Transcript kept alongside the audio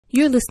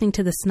You're listening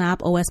to the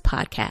Snob OS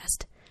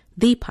podcast,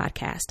 the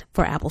podcast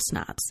for Apple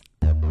snobs.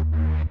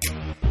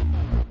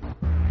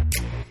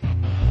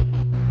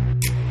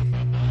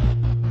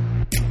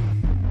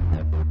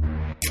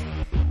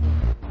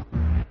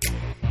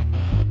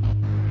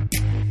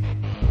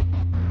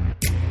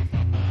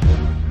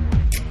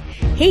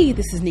 Hey,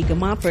 this is Nika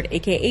Montford,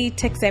 aka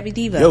Tech Savvy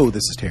Diva. Yo,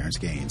 this is Terrence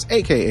Gaines,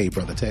 aka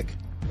Brother Tech.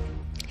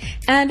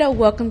 And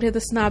welcome to the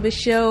Snobbish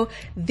Show,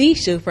 the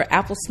show for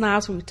Apple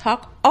snobs, where we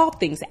talk all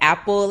things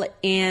Apple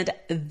and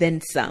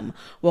then some.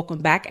 Welcome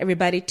back,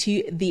 everybody,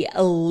 to the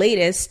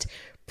latest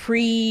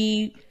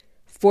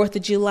pre-4th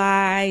of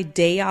July,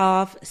 day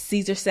off,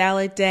 Caesar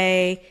salad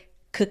day,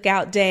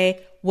 cookout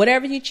day,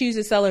 whatever you choose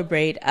to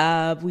celebrate.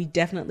 We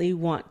definitely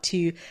want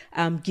to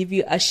give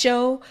you a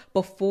show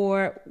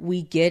before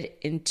we get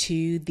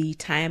into the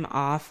time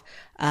off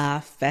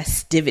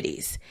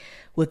festivities.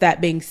 With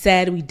that being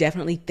said, we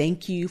definitely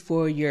thank you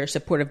for your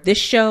support of this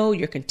show,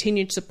 your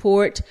continued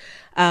support,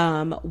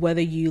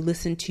 whether you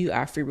listen to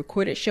our free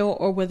recorded show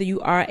or whether you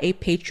are a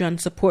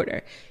Patreon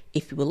supporter.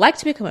 If you would like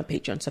to become a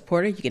Patreon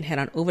supporter, you can head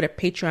on over to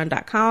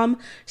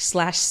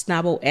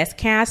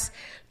patreon.com/snoboscast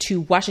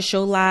to watch the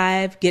show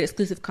live, get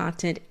exclusive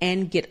content,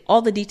 and get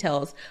all the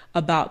details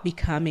about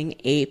becoming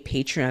a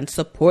Patreon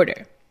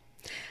supporter.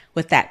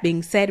 With that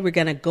being said, we're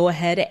going to go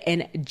ahead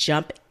and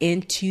jump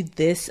into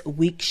this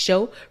week's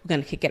show. We're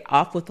going to kick it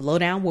off with the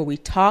Lowdown, where we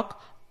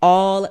talk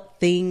all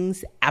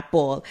things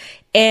Apple.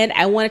 And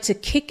I wanted to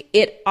kick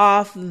it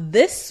off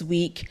this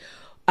week.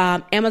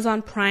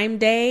 Amazon Prime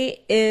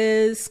Day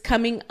is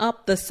coming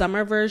up, the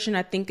summer version.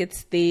 I think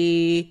it's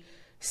the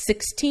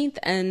 16th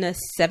and the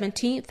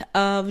 17th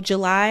of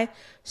July.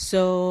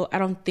 So I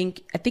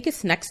think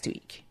it's next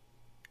week.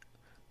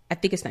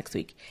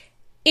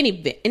 In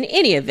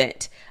any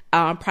event,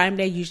 Prime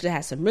Day usually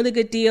has some really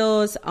good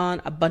deals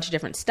on a bunch of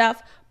different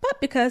stuff. But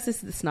because this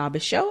is the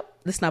Snobbish Show,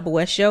 the Snob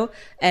West Show,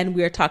 and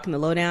we're talking the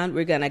Lowdown,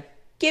 we're going to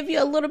give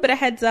you a little bit of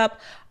heads up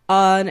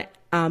on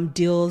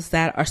deals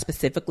that are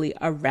specifically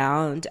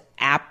around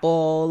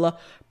Apple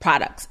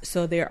products.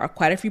 So there are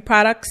quite a few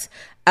products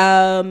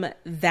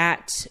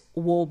that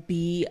will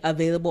be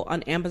available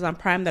on Amazon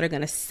Prime that are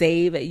going to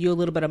save you a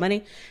little bit of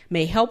money.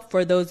 May help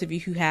for those of you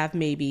who have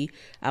maybe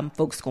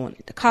folks going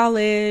into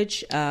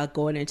college,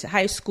 going into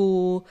high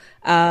school,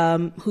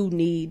 who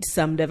need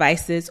some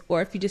devices,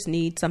 or if you just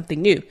need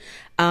something new.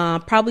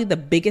 Probably the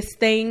biggest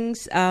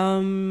things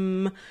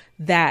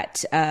that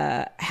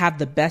have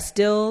the best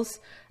deals,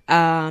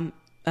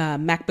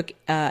 MacBook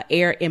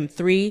Air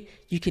M3,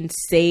 you can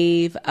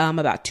save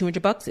about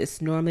 $200.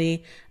 It's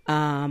normally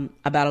about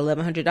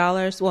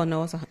 $1,100. Well,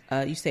 no, it's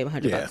you save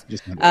 $100.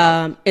 Just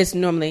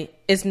 $100.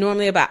 It's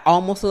normally about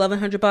almost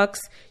 $1,100.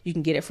 You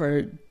can get it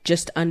for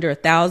just under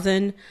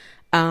 $1,000.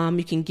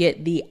 You can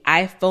get the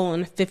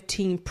iPhone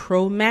 15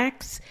 Pro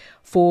Max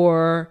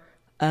for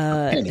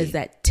is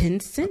that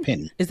 10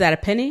 cents? Is that a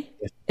penny?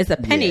 It's a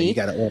penny. Yeah, you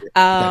gotta order. You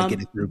gotta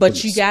get it through but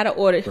Boost. You gotta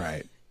order.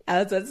 Right.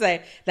 I was going to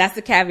say, that's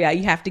the caveat.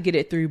 You have to get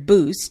it through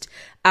Boost.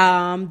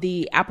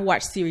 The Apple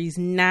Watch Series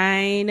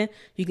 9,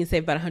 you can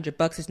save about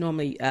 $100. It's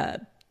normally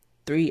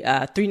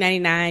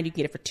 $399. You can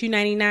get it for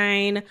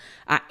 $299.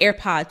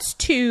 AirPods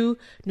 2,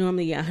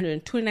 normally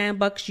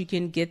 $129. You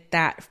can get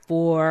that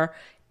for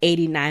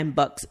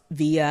 $89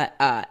 via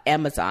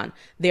Amazon.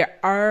 There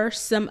are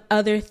some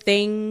other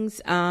things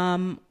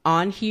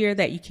on here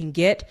that you can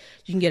get.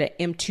 You can get an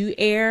M2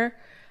 Air.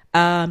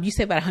 You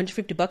save about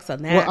 $150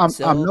 on that.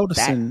 Well,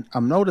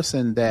 I'm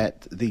noticing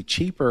that the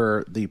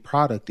cheaper the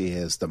product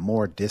is, the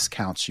more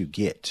discounts you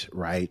get,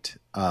 right?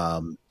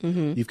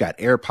 You've got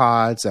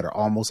AirPods that are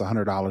almost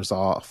 $100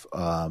 off,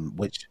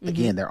 which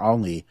again, they're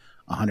only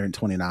 $129,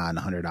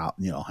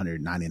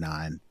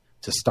 $199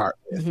 to start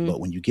with. But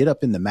when you get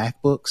up in the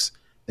MacBooks,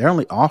 they're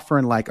only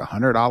offering like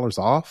 $100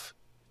 off.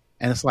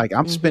 And it's like,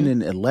 I'm spending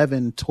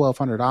 $1,100,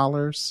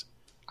 $1,200.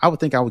 I would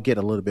think I would get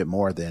a little bit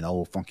more than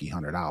old funky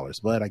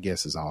 $100, but I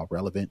guess it's all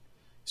relevant,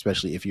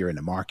 especially if you're in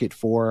the market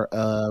for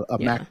a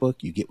MacBook.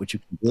 You get what you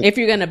can get. If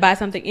you're going to buy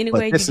something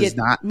anyway,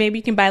 maybe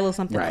you can buy a little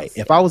something else.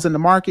 If I was in the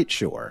market,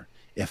 sure.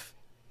 If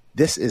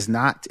this is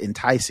not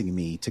enticing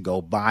me to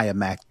go buy a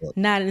MacBook,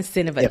 not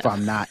incentive if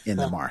I'm not in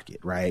the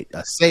market, right?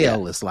 A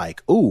sale is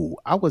like, ooh,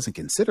 I wasn't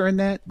considering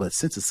that, but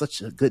since it's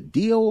such a good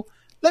deal,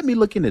 let me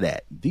look into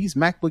that. These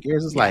MacBook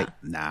Airs is like,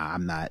 nah,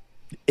 I'm not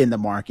in the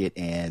market,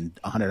 and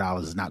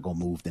 $100 is not going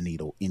to move the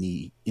needle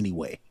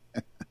anyway.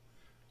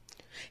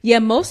 Yeah,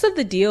 most of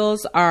the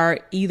deals are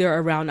either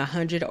around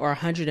 100 or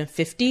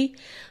 150.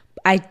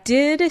 I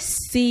did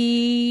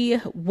see,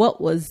 what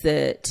was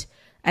it?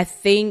 I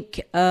think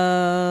it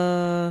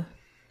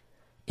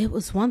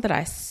was one that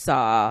I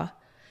saw.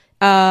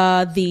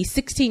 The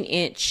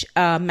 16-inch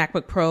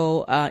MacBook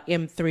Pro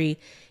M3.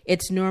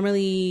 It's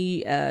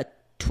normally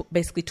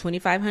basically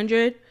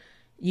 $2,500.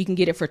 You can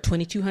get it for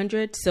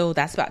 $2,200, so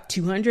that's about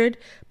 $200.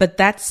 But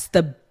that's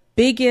the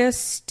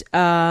biggest,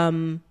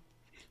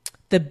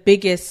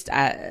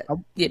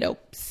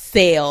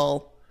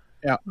 sale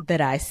Yeah.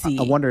 that I see.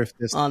 I wonder if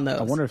this. on those.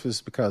 I wonder if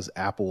it's because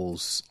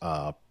Apple's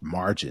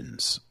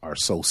margins are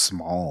so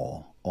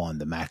small on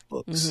the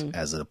MacBooks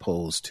as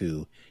opposed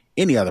to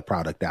any other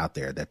product out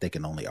there that they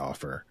can only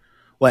offer.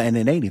 Well, and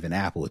it ain't even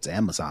Apple; it's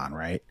Amazon,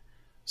 right?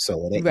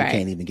 So you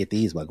can't even get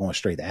these by going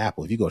straight to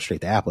Apple. If you go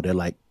straight to Apple, they're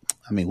like,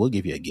 I mean, we'll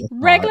give you a gift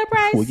regular card.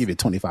 price. We'll give you a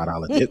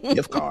 $25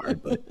 gift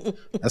card, but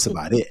that's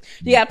about it.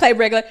 You gotta pay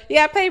regular. You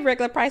gotta pay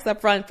regular price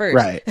up front first,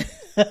 Right.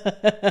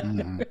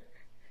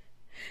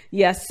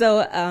 Yeah.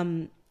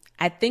 So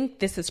I think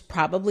this is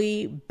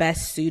probably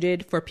best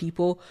suited for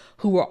people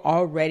who are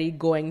already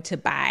going to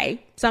buy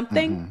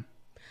something,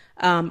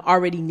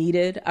 already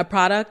needed a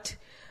product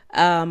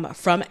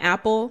from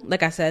Apple.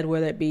 Like I said,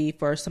 whether it be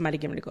for somebody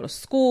getting ready to go to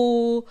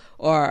school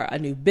or a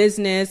new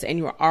business, and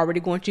you're already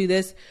going through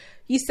this,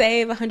 you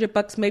save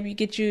 $100. Maybe you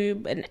get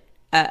you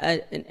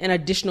an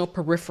additional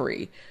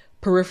peripheral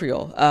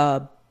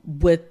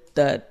with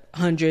the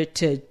 $100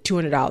 to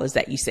 $200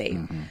 that you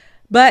save.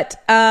 But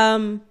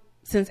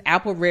since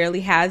Apple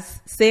rarely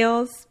has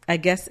sales, I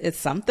guess it's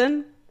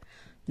something.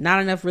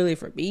 Not enough really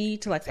for me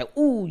to like say,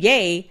 ooh,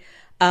 yay.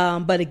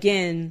 But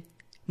again,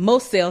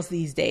 most sales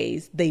these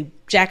days, they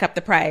jack up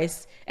the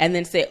price and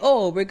then say,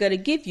 oh, we're going to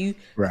give you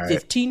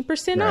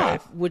 15%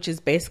 off, which is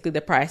basically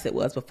the price it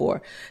was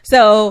before.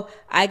 So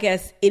I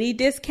guess any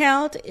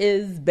discount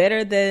is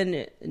better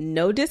than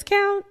no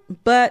discount.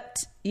 But,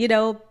 you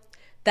know,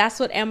 that's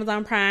what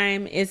Amazon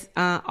Prime is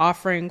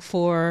offering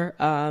for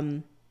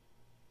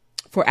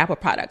Apple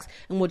products.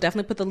 And we'll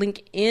definitely put the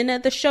link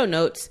in the show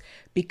notes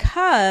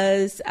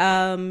because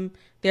there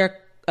are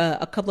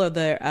a couple of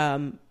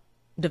the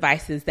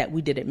devices that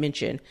we didn't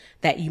mention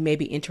that you may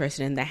be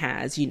interested in that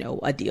has, you know,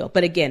 a deal.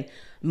 But again,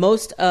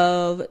 most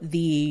of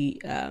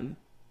the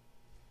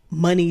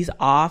monies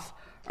off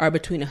are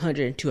between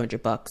 $100 and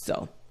 $200.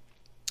 So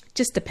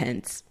just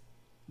depends.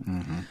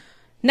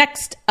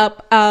 Next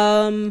up,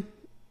 I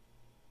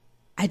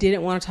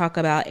didn't want to talk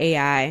about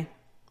AI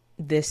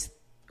this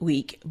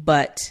week,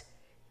 but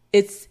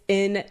it's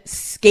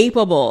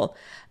inescapable.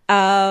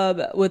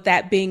 With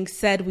that being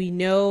said, we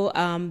know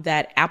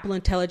that Apple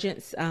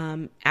Intelligence,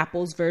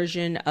 Apple's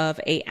version of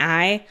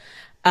AI,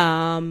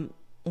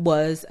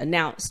 was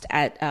announced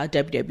at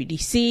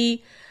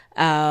WWDC.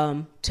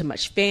 To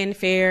much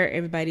fanfare,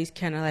 everybody's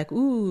kind of like,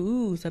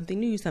 ooh, something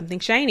new, something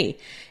shiny.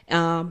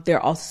 There are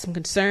also some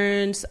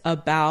concerns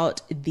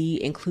about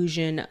the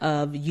inclusion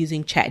of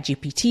using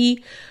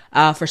ChatGPT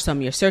for some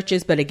of your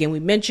searches. But again, we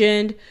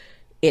mentioned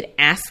it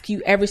asks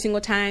you every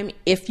single time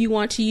if you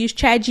want to use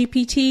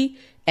ChatGPT,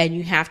 and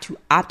you have to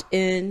opt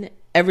in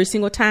every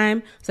single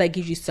time. So that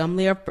gives you some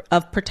layer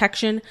of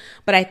protection.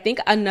 But I think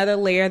another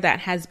layer that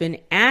has been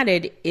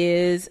added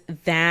is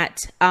that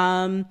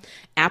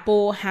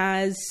Apple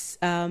has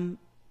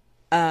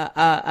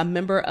a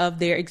member of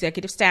their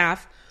executive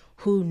staff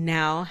who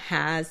now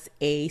has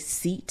a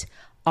seat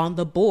on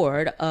the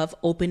board of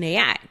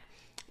OpenAI.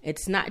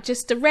 It's not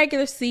just a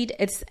regular seat,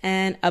 it's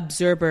an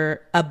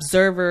observer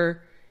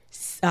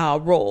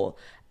role.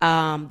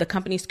 The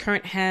company's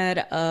current head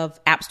of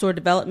App Store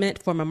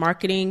development, former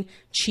marketing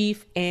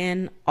chief,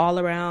 and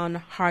all-around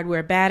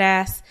hardware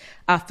badass,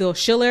 Phil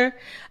Schiller,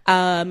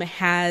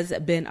 has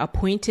been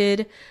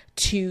appointed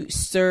to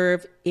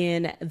serve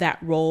in that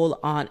role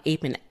on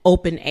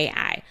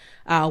OpenAI.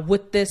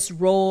 With this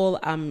role,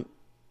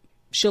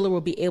 Schiller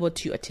will be able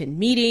to attend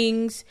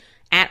meetings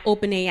at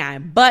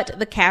OpenAI, but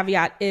the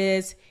caveat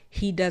is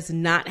he does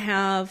not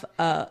have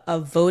a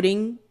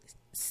voting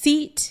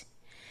seat.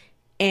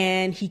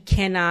 And he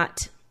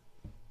cannot,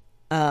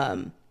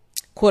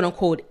 quote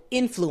unquote,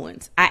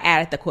 influence. I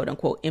added the quote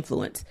unquote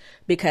influence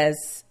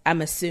because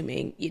I'm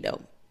assuming, you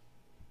know,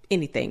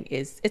 anything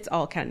it's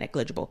all kind of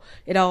negligible.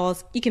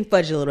 You can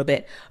fudge a little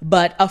bit,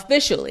 but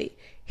officially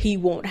he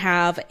won't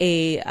have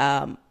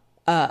a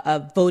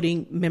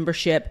voting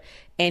membership,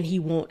 and he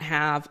won't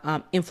have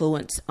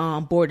influence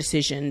on board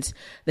decisions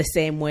the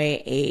same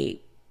way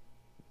a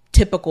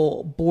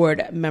typical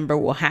board member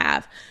will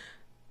have.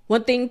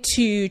 One thing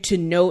to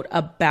note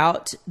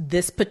about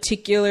this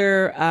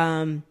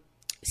particular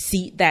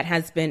seat that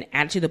has been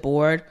added to the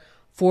board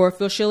for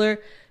Phil Schiller,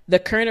 the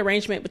current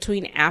arrangement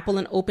between Apple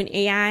and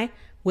OpenAI,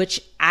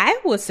 which I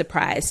was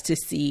surprised to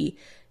see,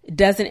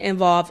 doesn't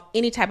involve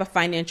any type of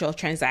financial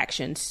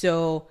transaction.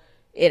 So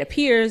it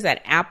appears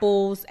that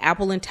Apple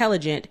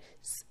Intelligence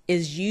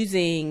is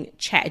using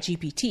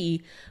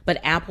ChatGPT, but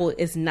Apple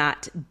is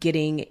not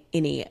getting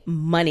any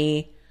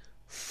money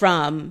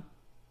from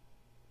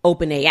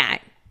OpenAI.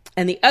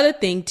 And the other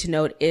thing to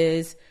note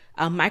is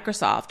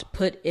Microsoft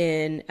put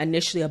in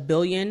initially $1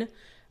 billion,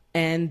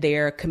 and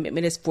their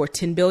commitment is for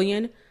 $10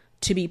 billion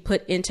to be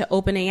put into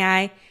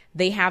OpenAI.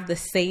 They have the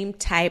same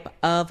type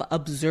of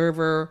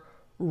observer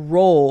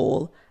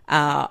role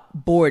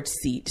board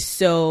seat.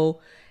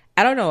 So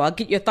I don't know. I'll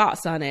get your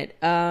thoughts on it.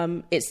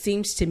 It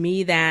seems to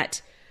me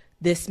that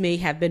this may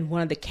have been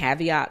one of the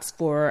caveats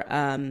for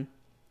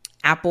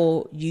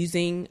Apple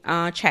using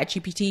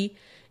ChatGPT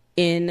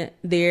in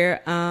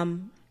their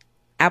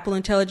Apple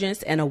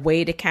Intelligence, and a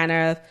way to kind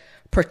of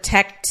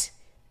protect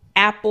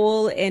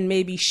Apple and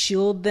maybe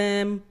shield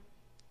them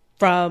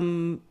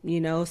from,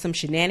 some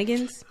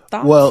shenanigans?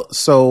 Thoughts? Well,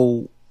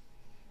 so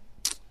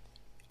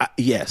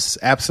yes,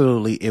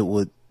 absolutely. It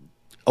would.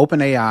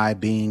 OpenAI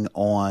being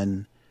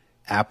on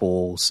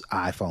Apple's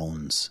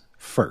iPhones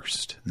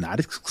first, not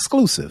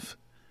exclusive,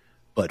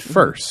 but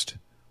first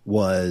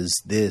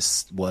was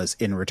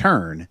in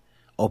return,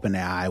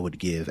 OpenAI would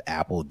give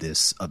Apple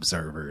this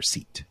observer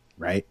seat,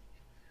 right?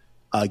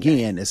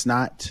 Again, it's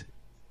not.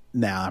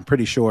 Now, I'm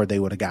pretty sure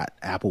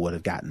Apple would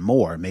have gotten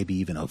more, maybe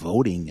even a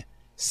voting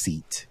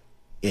seat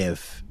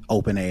if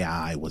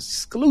OpenAI was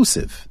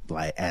exclusive,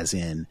 like as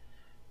in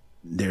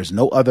there's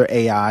no other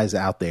AIs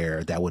out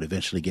there that would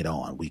eventually get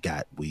on.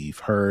 We've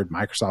heard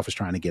Microsoft is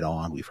trying to get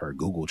on. We've heard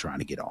Google trying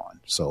to get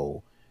on.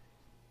 So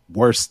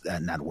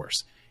not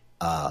worse.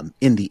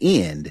 In the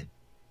end,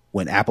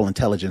 when Apple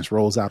Intelligence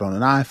rolls out on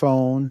an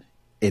iPhone,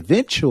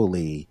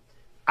 eventually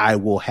I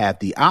will have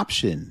the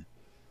option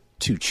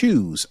to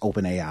choose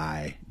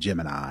OpenAI,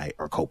 Gemini,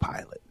 or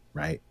Copilot,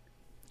 right?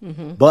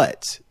 Mm-hmm.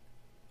 But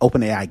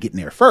OpenAI getting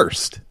there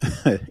first,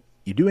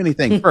 you do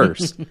anything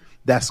first,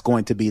 that's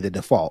going to be the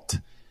default,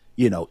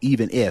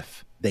 even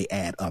if they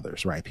add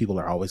others, right? People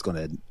are always going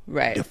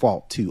to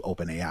default to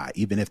OpenAI,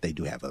 even if they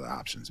do have other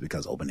options,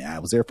 because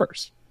OpenAI was there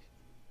first.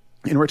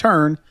 In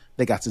return,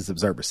 they got this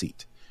observer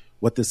seat.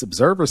 What this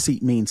observer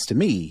seat means to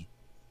me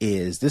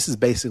is this is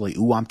basically,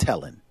 I'm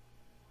telling.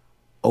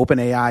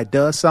 OpenAI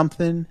does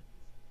something.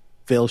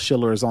 Phil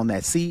Schiller is on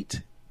that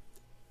seat.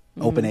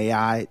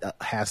 OpenAI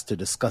has to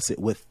discuss it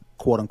with,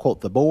 quote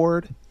unquote, the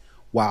board,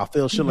 while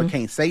Phil Schiller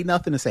can't say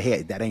nothing and say,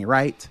 hey, that ain't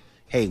right.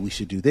 Hey, we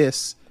should do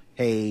this.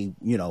 Hey,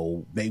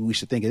 maybe we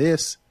should think of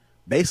this.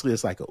 Basically,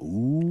 it's like,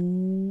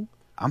 I'm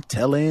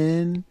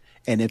telling.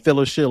 And then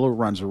Phil Schiller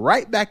runs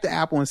right back to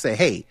Apple and say,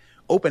 hey,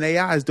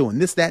 OpenAI is doing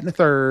this, that, and the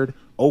third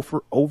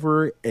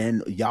over,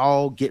 and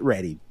y'all get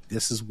ready.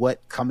 This is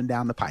what coming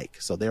down the pike.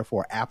 So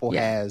therefore, Apple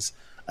has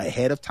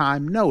ahead of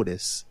time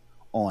notice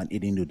on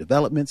any new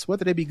developments,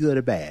 whether they be good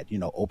or bad.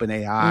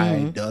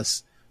 OpenAI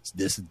does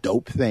this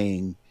dope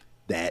thing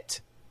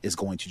that is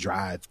going to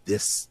drive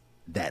this,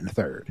 that, and the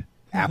third.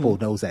 Apple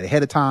knows that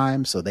ahead of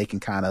time, so they can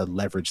kind of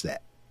leverage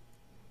that.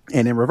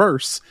 And in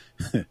reverse,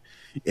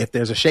 if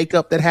there's a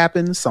shakeup that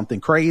happens, something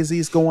crazy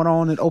is going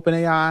on in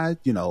OpenAI,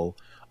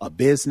 a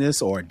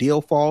business or a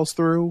deal falls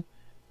through,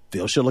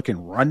 Phil Schiller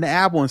can run to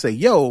Apple and say,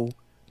 yo,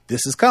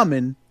 this is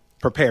coming.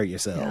 Prepare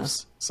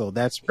yourselves. Yeah. So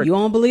that's pretty, you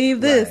won't believe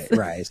this.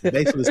 Right. So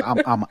basically,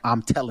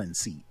 I'm telling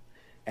seat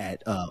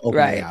at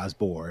OpenAI's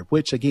board,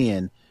 which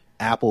again,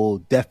 Apple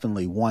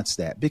definitely wants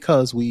that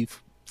because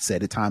we've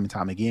said it time and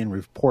time again,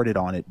 reported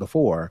on it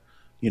before.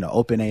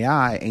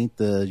 OpenAI ain't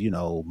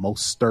the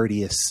most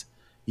sturdiest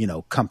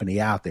company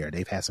out there.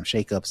 They've had some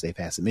shakeups, they've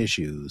had some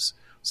issues.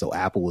 So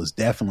Apple was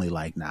definitely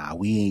like, nah,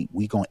 we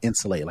gonna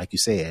insulate, like you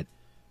said.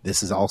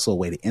 This is also a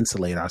way to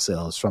insulate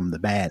ourselves from the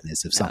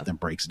badness if something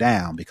breaks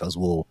down, because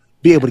we'll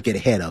be able to get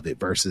ahead of it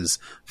versus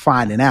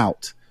finding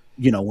out,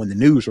 when the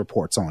news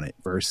reports on it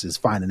versus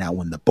finding out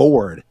when the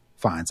board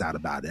finds out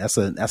about it.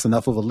 That's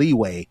enough of a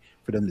leeway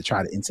for them to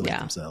try to insulate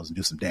themselves and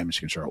do some damage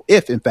control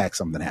if in fact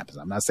something happens.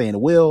 I'm not saying it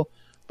will,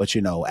 but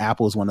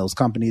Apple is one of those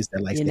companies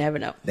that never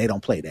know. They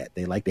don't play that.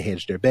 They like to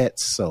hedge their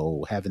bets.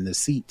 So having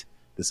this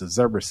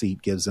observer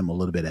seat gives them a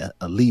little bit of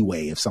a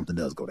leeway if something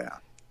does go down.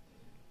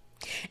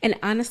 And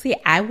honestly,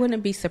 I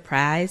wouldn't be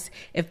surprised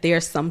if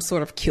there's some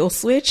sort of kill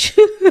switch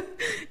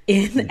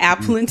in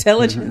Apple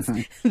Intelligence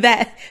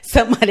that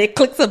somebody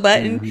clicks a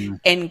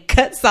button and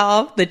cuts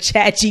off the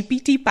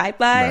ChatGPT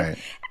pipeline. Right.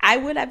 I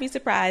would not be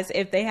surprised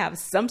if they have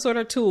some sort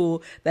of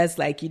tool that's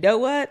like, you know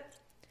what?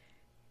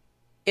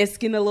 It's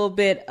getting a little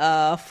bit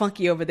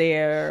funky over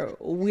there.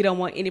 We don't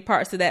want any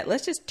parts of that.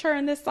 Let's just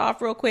turn this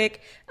off real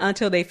quick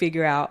until they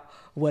figure out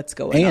what's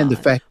going on. The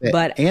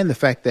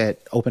fact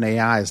that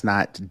OpenAI is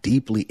not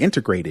deeply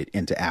integrated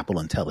into Apple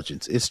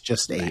Intelligence. It's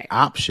just a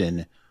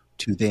option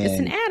to then, it's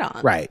an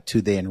add-on, right?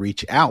 To then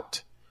reach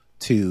out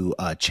to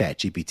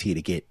ChatGPT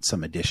to get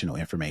some additional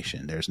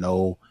information. There's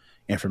no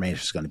information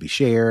that's going to be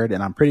shared,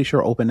 and I'm pretty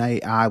sure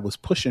OpenAI was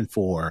pushing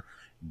for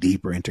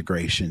deeper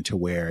integration to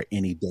where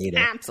any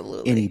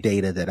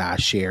data that I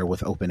share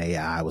with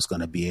OpenAI was going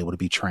to be able to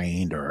be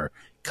trained or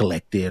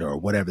collected or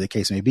whatever the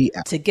case may be.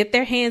 To get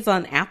their hands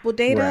on Apple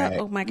data,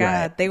 oh my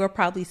God, they were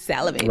probably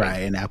salivating. Right,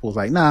 and Apple's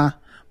like, nah,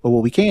 but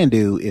what we can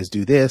do is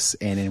do this,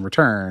 and in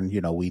return,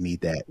 we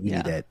need that. We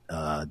need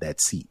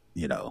that seat,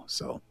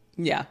 so.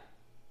 Yeah.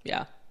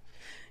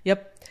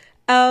 Yep.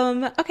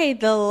 Okay,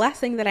 the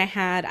last thing that I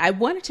had, I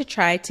wanted to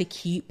try to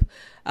keep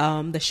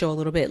the show a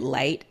little bit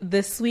light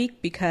this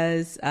week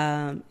because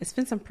it's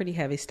been some pretty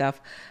heavy stuff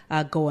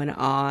going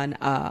on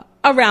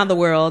around the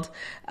world.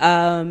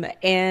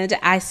 And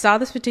I saw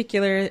this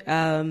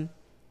particular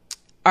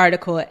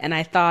article and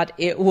I thought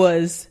it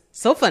was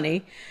so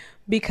funny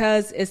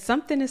because it's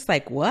something that's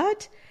like,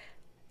 what?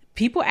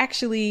 People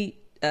actually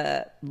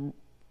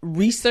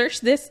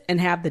research this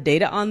and have the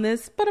data on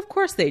this, but of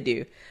course they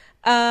do.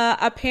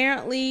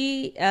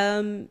 Apparently,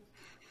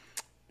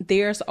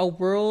 there's a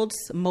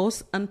world's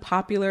most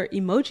unpopular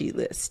emoji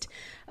list.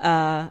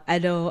 I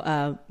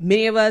know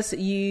many of us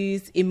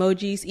use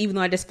emojis, even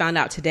though I just found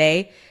out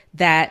today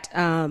that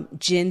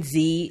Gen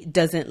Z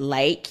doesn't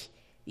like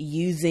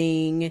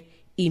using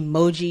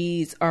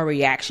emojis or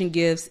reaction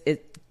gifs.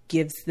 It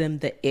gives them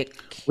the ick.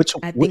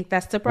 I think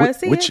that's the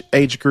process. Which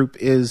age group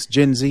is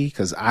Gen Z?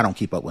 Because I don't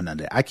keep up with none of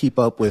that. I keep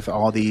up with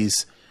all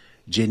these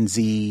Gen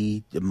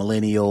Z,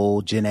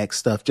 millennial, Gen X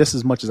stuff just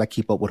as much as I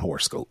keep up with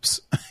horoscopes.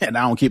 And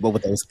I don't keep up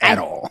with those at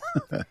all.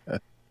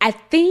 I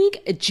think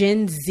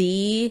Gen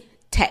Z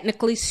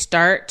technically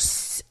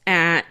starts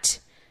at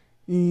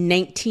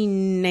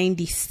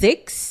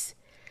 1996,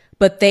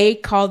 but they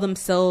call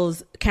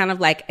themselves kind of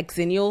like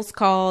Xennials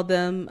call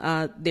them.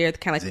 They're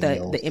kind of like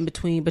the in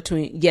between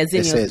Xennials.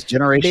 It says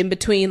generation in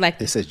between,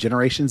 like it says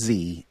Generation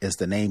Z is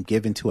the name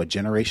given to a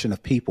generation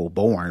of people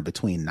born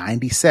between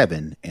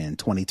 97 and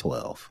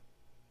 2012.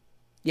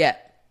 Yeah.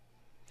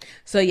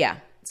 So yeah.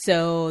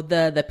 So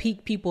the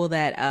peak people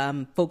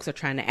that folks are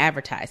trying to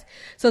advertise.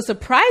 So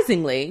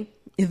surprisingly,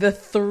 the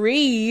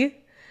three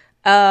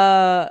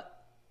least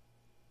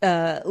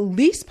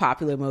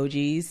popular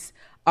emojis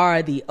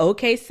are the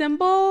OK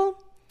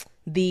symbol,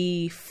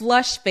 the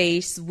flush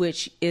face,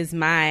 which is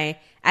I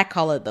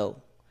call it the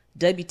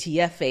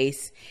WTF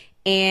face,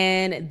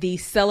 and the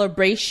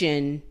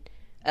celebration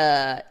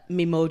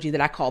emoji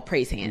that I call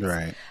praise hands.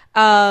 Right.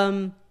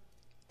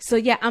 So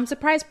yeah, I'm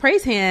surprised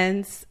praise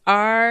hands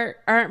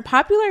aren't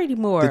popular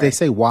anymore. Did they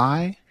say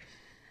why?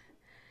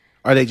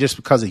 Are they just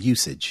because of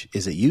usage?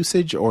 Is it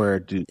usage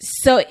or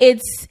So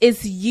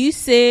it's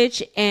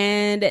usage,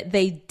 and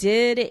they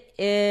did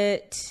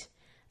it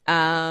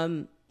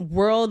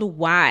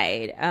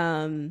worldwide,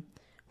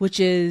 which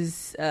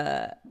is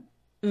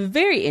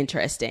very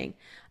interesting.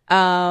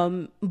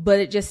 But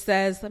it just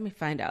says, let me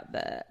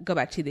go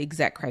back to the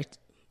exact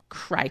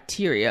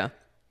criteria.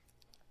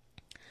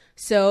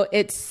 So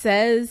it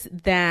says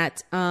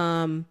that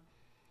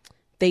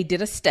they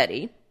did a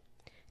study,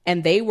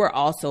 and they were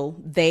also,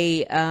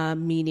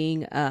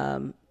 meaning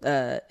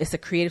it's a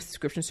creative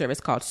subscription service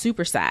called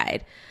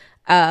Superside.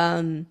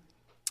 And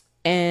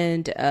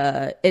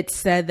it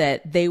said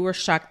that they were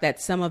shocked that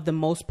some of the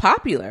once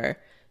popular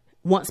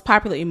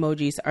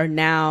emojis are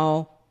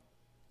now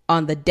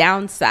on the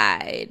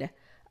downside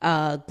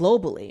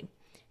globally.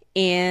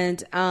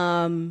 And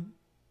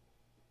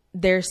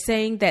they're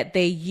saying that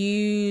they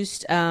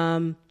used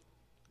the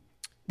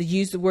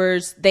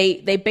words,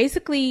 they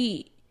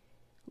basically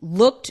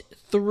looked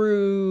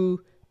through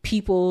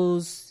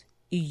people's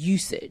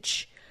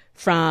usage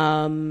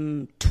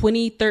from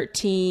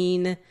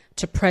 2013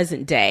 to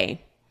present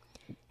day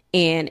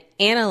and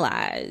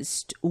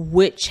analyzed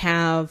which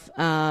have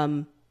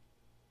fallen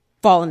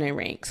in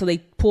rank. So they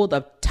pulled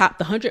the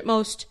 100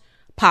 most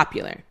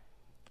popular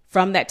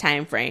from that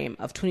time frame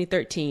of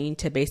 2013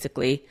 to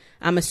basically,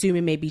 I'm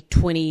assuming maybe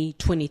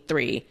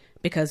 2023,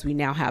 because we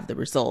now have the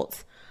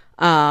results.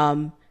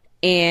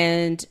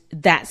 And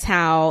that's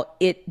how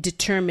it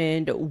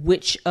determined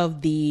which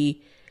of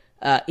the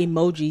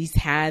emojis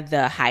had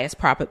the highest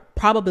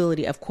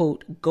probability of,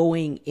 quote,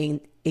 going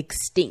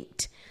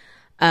extinct.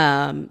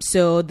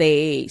 So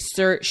they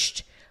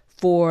searched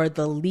for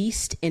the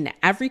least in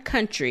every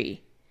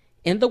country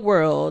in the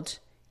world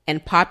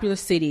and popular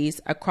cities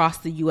across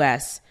the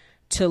U.S.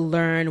 to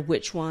learn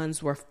which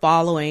ones were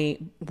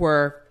falling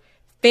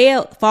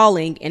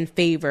in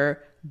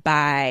favor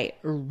by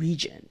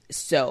region.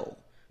 So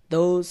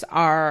those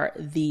are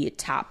the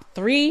top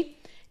three.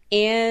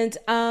 And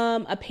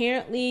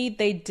apparently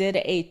they did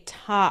a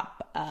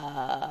top,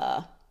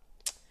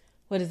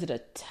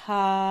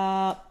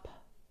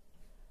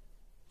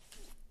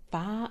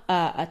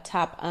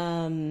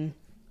 I'm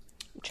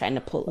trying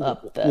to pull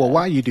up the, well,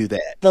 while you do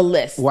that, the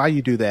list. While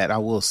you do that, I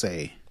will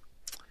say,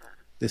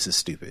 this is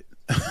stupid.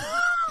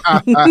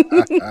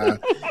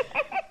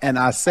 And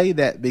I say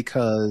that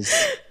because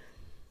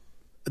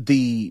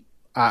the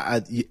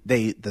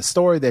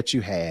story that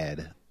you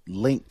had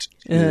linked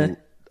to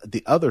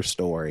the other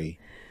story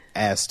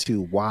as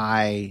to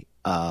why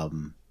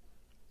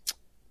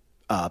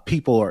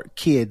people or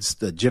kids,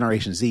 the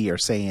Generation Z, are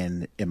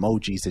saying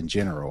emojis in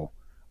general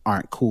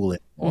aren't cool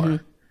anymore.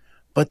 Mm-hmm.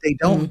 But they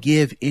don't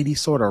give any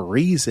sort of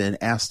reason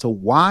as to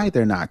why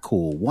they're not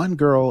cool. One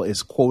girl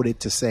is quoted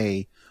to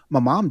say, "My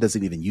mom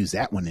doesn't even use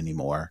that one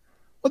anymore."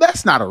 Well,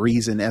 that's not a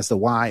reason as to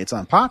why it's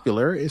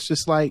unpopular. It's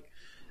just like,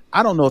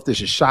 I don't know if this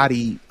is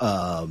shoddy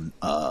journalistic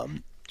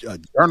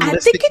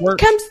work.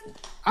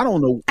 I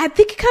don't know. I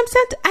think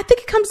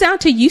it comes down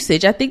to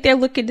usage. I think they're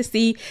looking to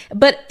see,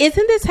 but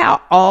isn't this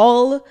how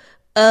all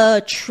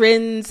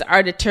trends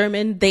are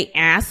determined? They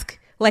ask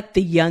like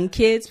the young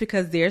kids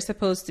because they're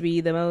supposed to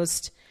be the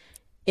most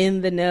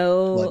in the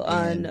know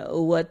on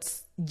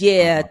what's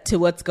to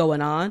what's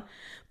going on.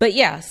 But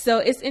yeah, so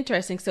it's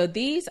interesting. So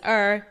these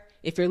are,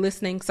 if you're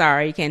listening,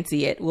 sorry, you can't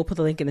see it. We'll put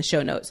the link in the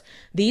show notes.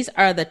 These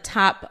are the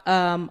top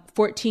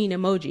 14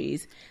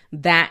 emojis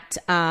that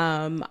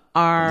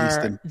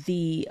are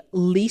the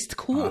least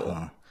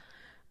cool.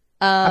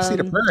 I see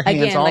the prayer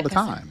hands all the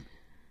time.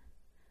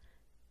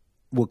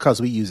 Well,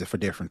 because we use it for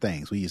different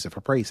things. We use it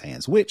for praise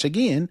hands, which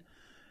again,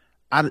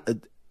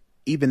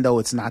 even though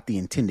it's not the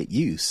intended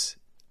use,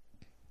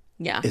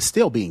 it's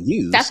still being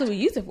used. That's what we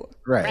use it for.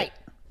 Right.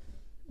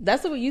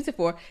 That's what we use it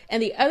for.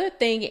 And the other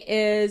thing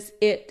is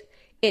it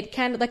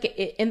kind of like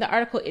in the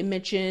article, it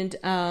mentioned,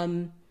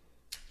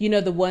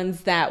 the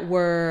ones that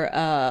were,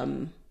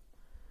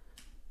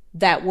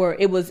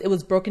 it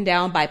was broken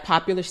down by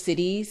popular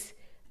cities,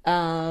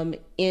 in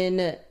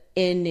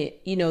the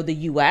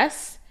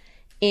US.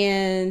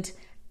 And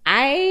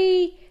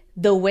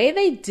the way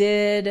they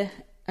did,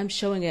 I'm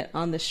showing it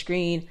on the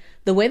screen,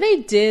 the way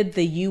they did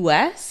the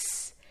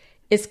US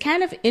is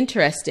kind of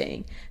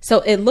interesting.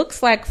 So it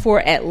looks like for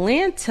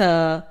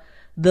Atlanta,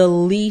 the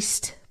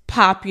least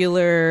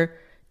popular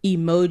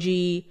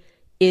emoji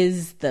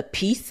is the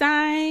peace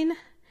sign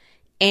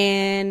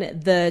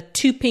and the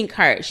 2 pink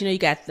hearts. You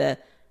got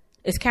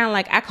it's kind of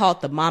like, I call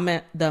it the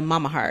mama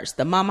hearts,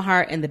 the mama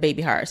heart and the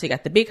baby heart. So you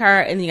got the big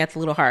heart and then you got the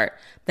little heart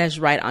that's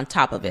right on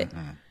top of it.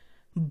 Mm-hmm.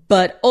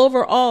 But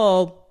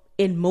overall,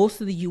 in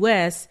most of the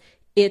US,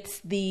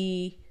 it's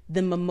the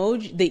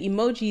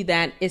emoji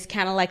that is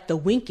kind of like the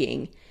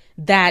winking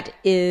that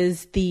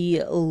is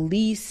the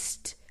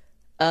least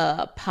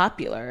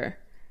popular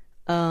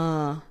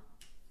in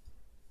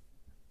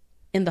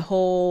the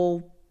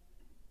whole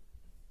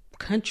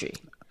country,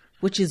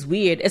 which is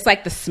weird. It's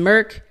like the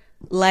smirk,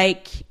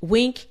 like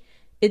wink.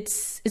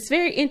 It's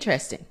very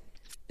interesting.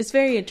 It's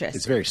very interesting.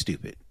 It's very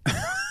stupid.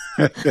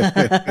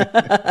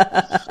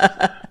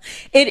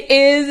 It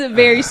is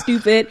very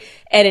stupid,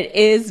 and it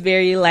is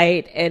very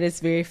light, and it's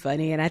very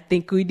funny. And I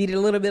think we needed a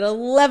little bit of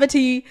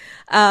levity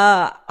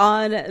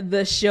on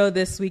the show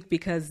this week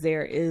because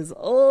there is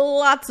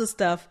lots of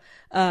stuff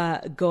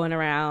going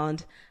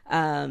around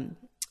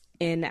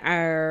in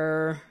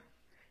our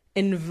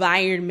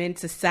environment,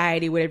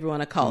 society, whatever you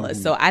want to call it.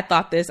 So I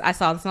saw this, and I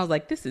was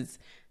like, this is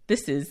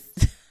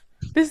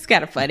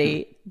kind of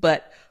funny,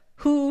 but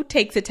who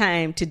takes the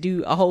time to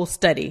do a whole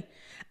study,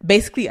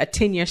 basically a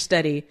 10-year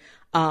study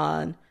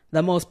on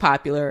the most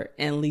popular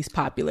and least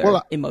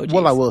popular emojis?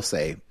 Well, I will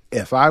say,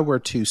 if I were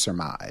to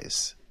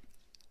surmise,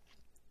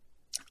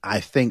 I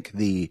think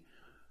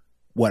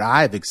what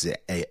I've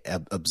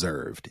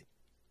observed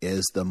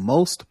is the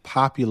most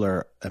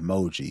popular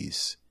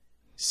emojis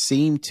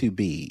seem to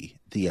be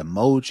the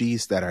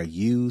emojis that are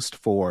used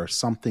for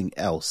something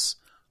else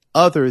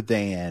other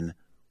than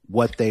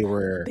what they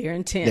were their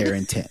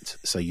intent.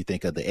 So you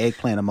think of the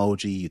eggplant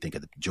emoji, you think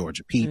of the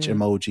Georgia peach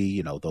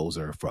emoji, those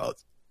are for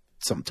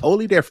some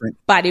totally different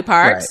body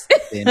parts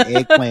than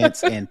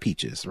eggplants and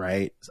peaches,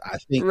 right? I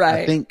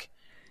think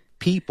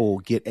people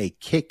get a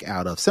kick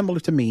out of,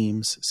 similar to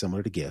memes,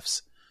 similar to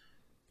GIFs,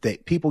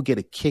 that people get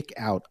a kick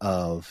out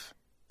of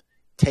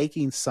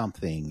taking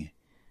something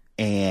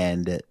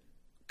and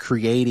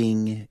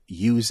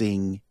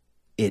using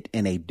it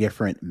in a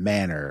different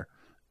manner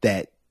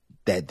that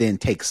then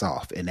takes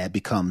off, and that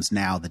becomes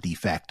now the de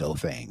facto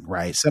thing,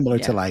 right? Similar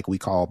to like we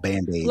call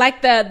Band-Aid.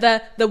 Like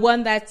the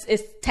one that's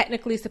is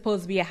technically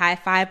supposed to be a high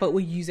five, but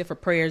we use it for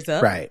prayers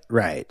up.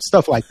 Right.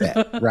 Stuff like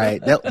that,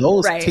 right?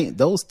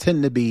 Those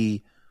tend to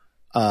be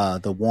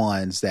the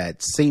ones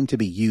that seem to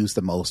be used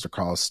the most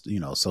across,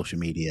 social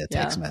media,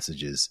 text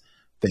messages,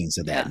 things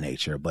of that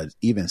nature. But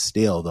even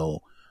still,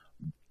 though,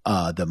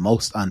 the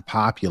most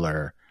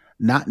unpopular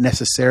not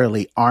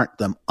necessarily aren't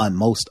the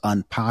most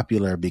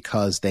unpopular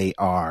because they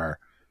are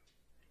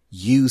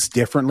used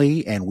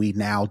differently and we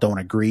now don't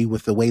agree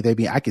with the way they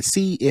be. I could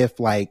see if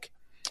like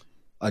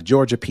a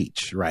Georgia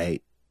peach,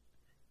 right?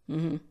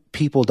 Mm-hmm.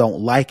 People don't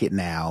like it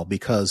now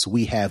because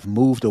we have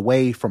moved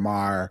away from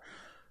our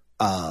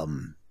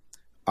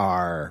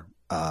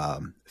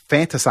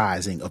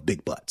fantasizing of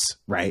big butts,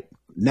 right?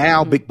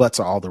 Now big butts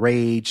are all the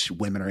rage.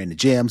 Women are in the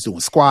gyms doing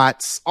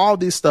squats, all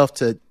this stuff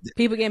to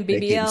people getting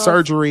BBL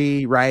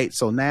surgery, right?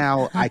 So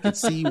now I can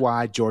see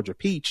why Georgia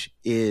peach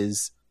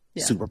is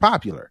super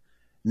popular.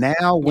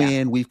 Now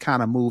when we've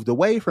kind of moved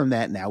away from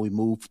that, now we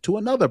move to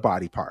another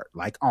body part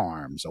like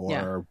arms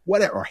or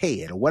whatever, or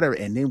head or whatever,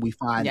 and then we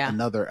find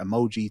another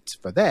emoji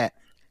for that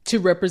to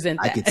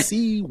represent that. I could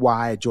see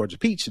why Georgia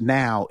peach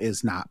now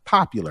is not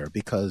popular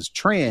because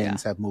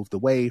trends have moved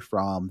away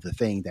from the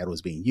thing that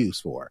was being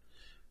used for.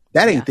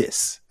 That ain't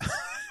this.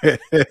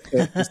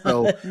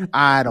 So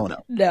I don't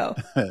know. No.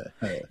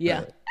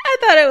 Yeah. I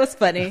thought it was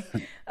funny.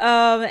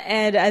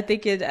 And I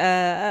think it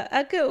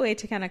a good way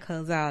to kind of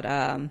close out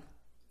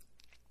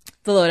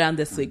the lowdown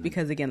this week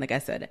because again, like I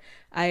said,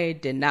 I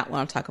did not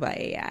want to talk about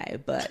AI,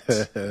 but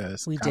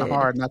we did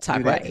hard not to talk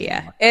do that about AI.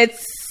 anymore.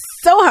 It's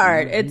so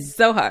hard. It's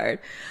so hard.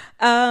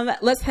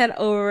 Let's head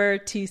over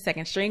to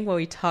Second String where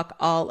we talk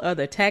all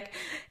other tech.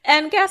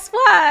 And guess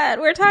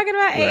what? We're talking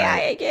about AI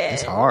again.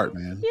 It's hard,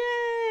 man. Yeah.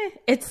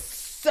 It's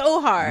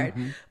so hard.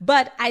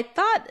 But I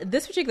thought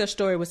this particular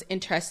story was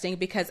interesting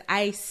because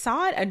I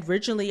saw it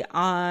originally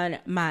on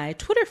my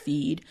Twitter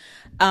feed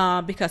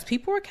because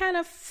people were kind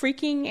of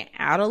freaking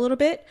out a little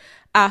bit.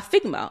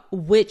 Figma,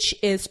 which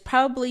is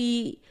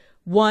probably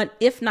one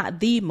of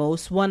the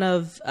most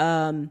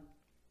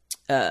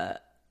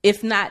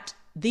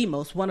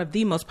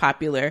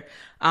popular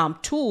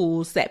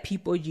tools that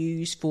people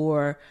use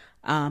for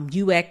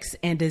UX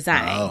and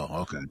design.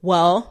 Oh, okay.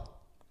 Well,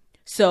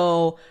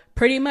 so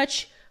pretty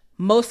much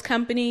most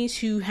companies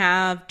who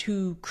have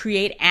to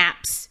create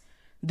apps,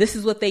 this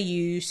is what they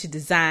use to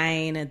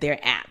design their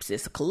apps.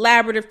 It's a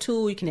collaborative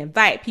tool. You can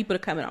invite people to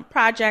come in on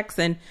projects,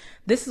 and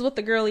this is what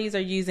the girlies are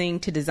using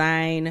to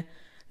design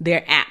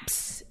their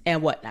apps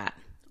and whatnot.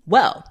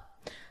 Well,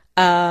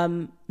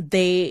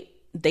 they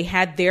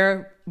had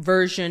their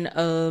version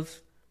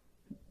of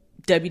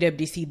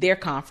WWDC, their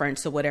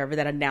conference or whatever,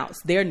 that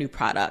announced their new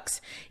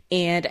products.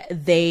 And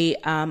they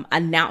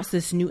announced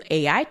this new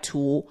AI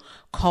tool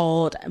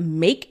called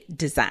Make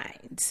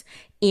Designs.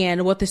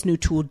 And what this new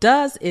tool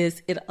does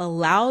is it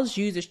allows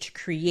users to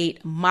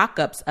create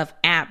mock-ups of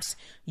apps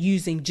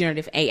using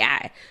generative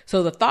AI.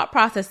 So the thought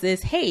process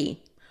is,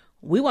 hey,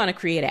 we want to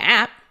create an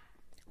app.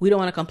 We don't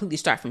want to completely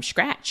start from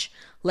scratch.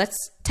 Let's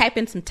type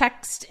in some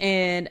text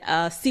and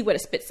see what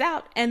it spits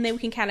out, and then we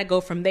can kind of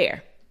go from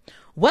there.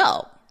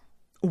 Well,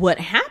 what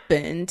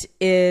happened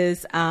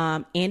is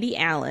Andy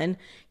Allen,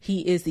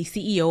 he is the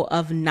CEO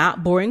of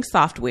Not Boring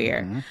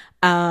Software,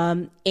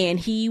 and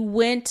he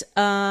went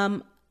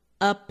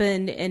up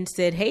and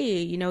said,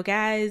 hey, you know,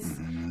 guys,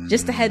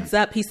 just a heads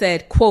up. He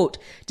said, quote,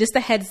 just a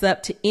heads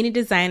up to any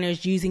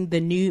designers using the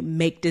new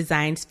Make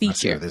Designs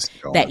feature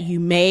that you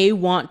may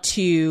want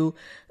to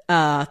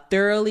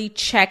thoroughly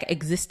check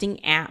existing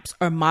apps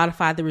or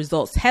modify the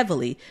results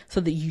heavily so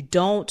that you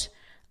don't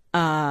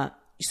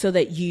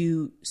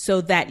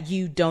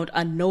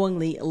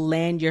unknowingly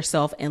land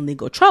yourself in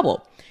legal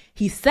trouble.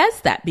 He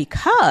says that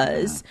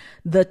because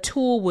the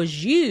tool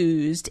was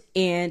used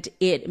and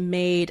it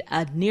made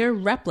a near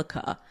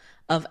replica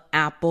of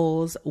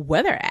Apple's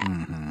weather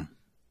app.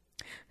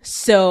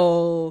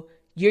 So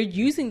you're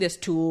using this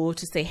tool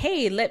to say,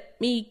 hey, let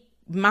me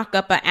mock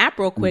up an app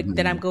real quick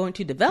that I'm going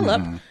to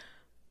develop.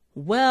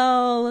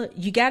 Well,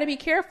 you got to be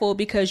careful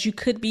because you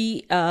could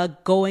be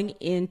going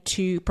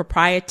into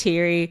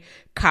proprietary,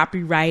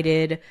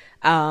 copyrighted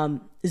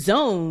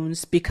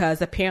zones,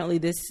 because apparently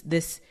the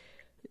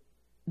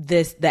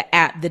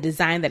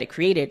design that it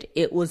created,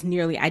 it was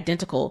nearly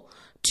identical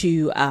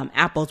to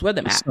Apple's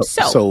weather map.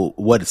 So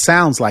what it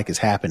sounds like is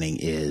happening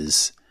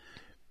is,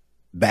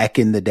 back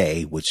in the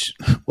day, which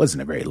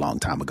wasn't a very long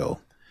time ago,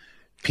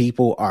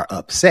 people are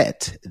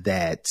upset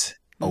that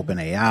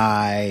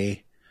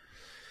OpenAI,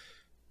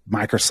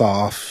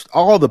 Microsoft,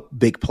 all the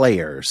big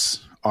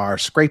players are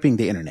scraping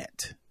the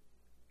internet,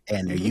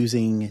 and they're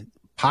using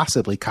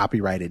possibly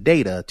copyrighted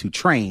data to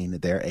train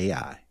their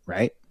AI,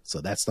 right? So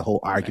that's the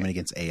whole argument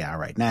against AI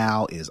right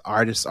now, is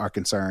artists are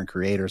concerned,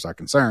 creators are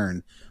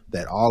concerned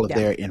that all of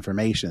their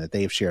information that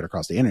they've shared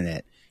across the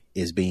internet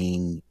is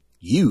being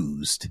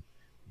used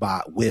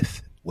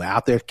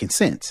without their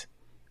consent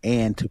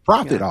and to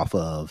profit off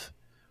of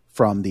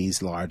from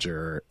these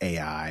larger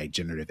AI,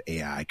 generative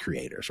AI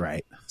creators,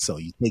 right? So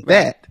you take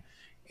that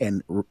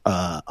and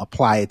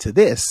apply it to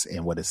this,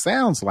 and what it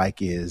sounds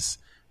like is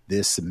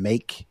this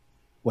Make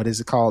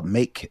Designs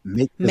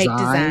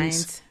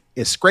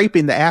is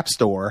scraping the App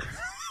Store,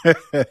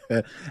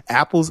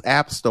 Apple's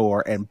App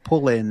Store, and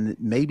pulling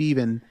maybe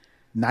even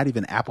not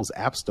even Apple's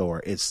App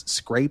Store. It's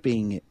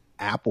scraping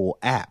Apple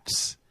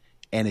apps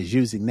and is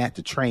using that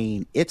to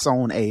train its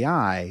own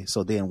AI.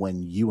 So then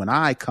when you and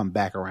I come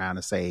back around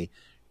and say,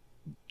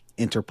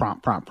 enter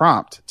prompt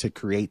to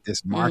create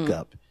this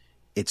markup,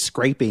 it's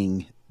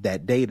scraping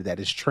that data that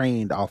is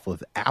trained off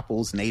of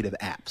Apple's native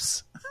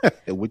apps.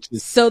 Which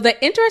is so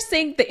the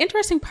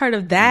interesting part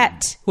of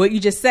that, what you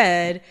just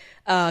said,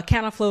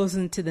 kind of flows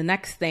into the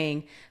next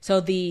thing.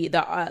 So the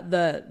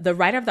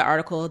writer of the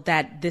article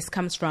that this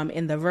comes from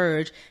in The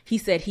Verge, he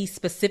said he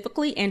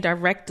specifically and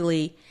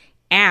directly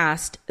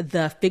asked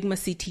the Figma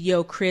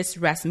CTO Chris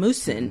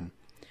Rasmussen,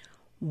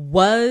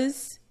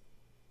 was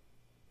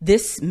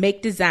this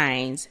Make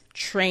Designs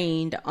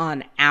trained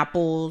on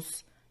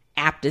Apple's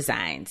app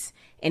designs?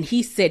 And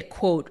he said,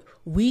 quote,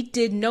 we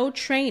did no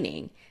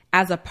training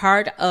as a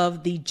part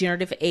of the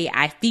generative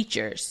AI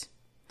features.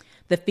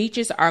 The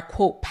features are,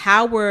 quote,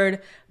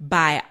 powered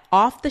by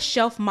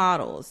off-the-shelf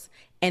models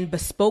and a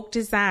bespoke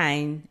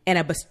design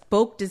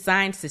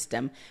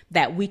system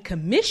that we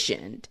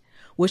commissioned,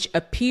 which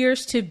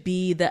appears to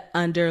be the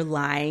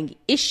underlying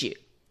issue.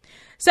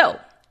 So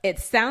it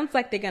sounds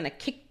like they're going to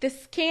kick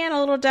this can a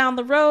little down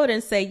the road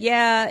and say,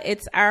 yeah,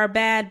 it's our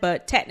bad,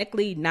 but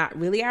technically not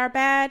really our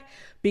bad,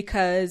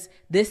 because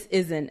this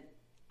isn't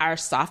our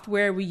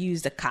software. We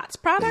used a COTS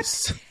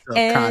product.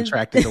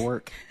 Subcontracted the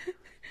work.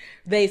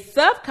 They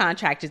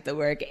subcontracted the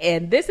work,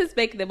 and this is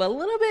making them a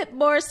little bit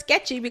more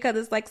sketchy, because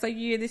it's like, so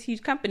you're this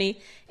huge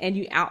company and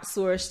you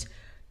outsourced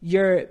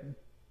your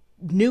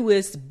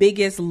newest,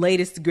 biggest,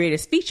 latest,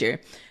 greatest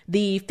feature.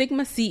 The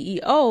Figma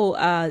CEO,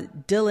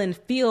 Dylan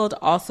Field,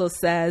 also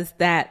says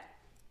that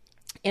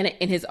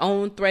in his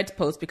own Threads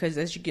post, because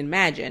as you can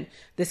imagine,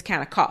 this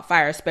kind of caught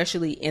fire,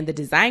 especially in the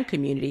design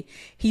community.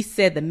 He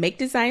said the Make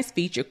Designs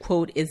feature,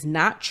 quote, is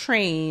not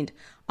trained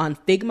on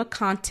Figma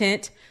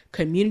content,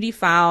 community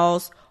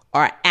files,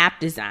 are app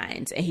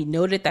designs. And he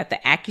noted that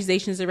the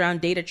accusations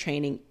around data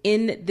training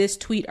in this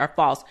tweet are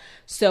false.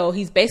 So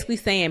he's basically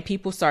saying,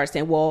 people start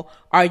saying, well,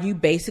 are you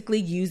basically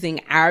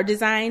using our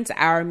designs,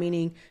 our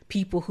meaning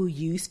people who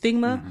use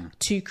Figma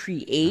to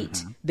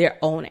create their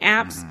own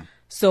apps?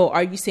 So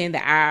are you saying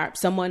that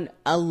someone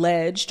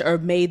alleged or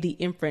made the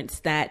inference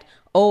that,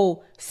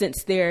 oh,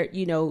 since they're,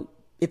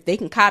 if they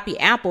can copy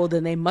Apple,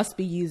 then they must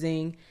be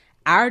using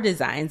our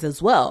designs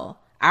as well,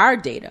 our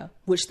data,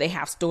 which they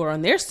have stored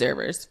on their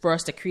servers for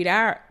us to create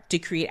our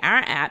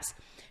apps.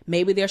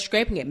 Maybe they're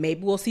scraping it.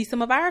 Maybe we'll see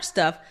some of our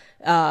stuff,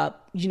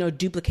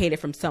 duplicated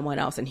from someone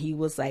else. And he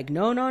was like,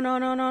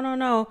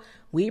 no.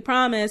 We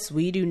promise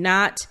we do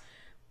not.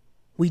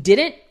 We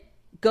didn't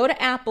go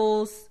to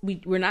Apple's.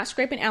 We're not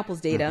scraping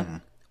Apple's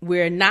data.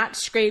 We're not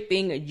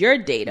scraping your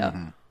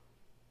data.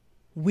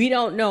 We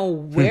don't know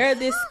where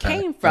this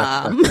came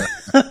from.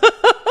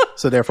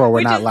 So therefore,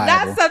 we're not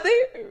liable. That's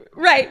something,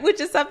 right? Which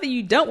is something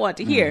you don't want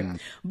to hear.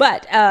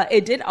 But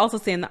it did also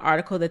say in the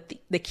article that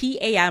the key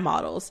AI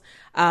models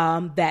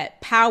that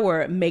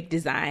power make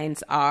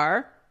designs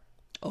are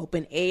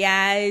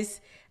OpenAI's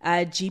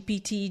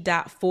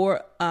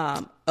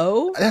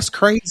GPT-4o. That's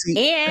crazy.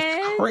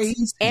 And That's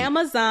crazy.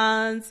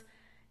 Amazon's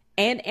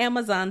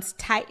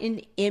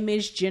Titan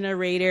image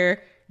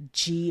generator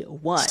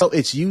G1. So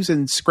it's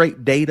using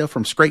scraped data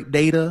from scraped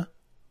data.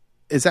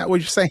 Is that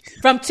what you're saying?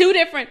 From two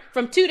different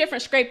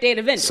scrape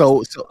data vendors.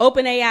 So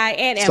OpenAI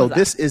and Amazon. So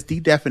this is the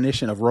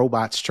definition of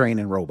robots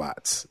training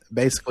robots.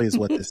 Basically, is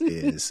what this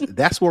is.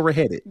 That's where we're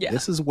headed. Yeah.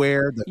 This is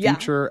where the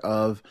future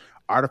of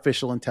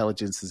artificial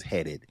intelligence is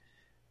headed.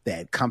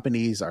 That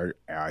companies are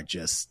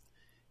just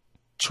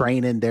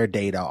training their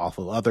data off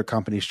of other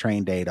companies'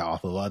 trained data,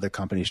 off of other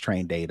companies'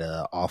 trained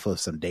data, off of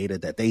some data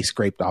that they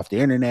scraped off the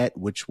internet,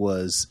 which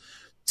was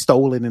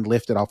stolen and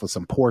lifted off of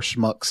some poor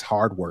schmucks'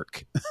 hard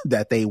work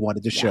that they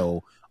wanted to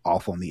show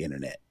off on the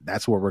internet.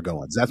 That's where we're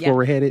going. That's where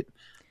we're headed.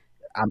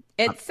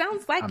 It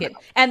sounds like it.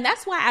 And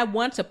that's why I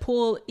want to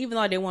pull, even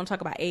though I didn't want to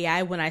talk about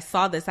AI, when I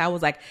saw this, I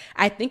was like,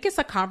 I think it's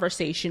a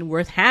conversation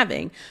worth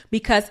having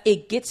because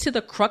it gets to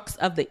the crux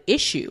of the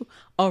issue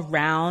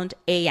around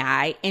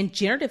AI and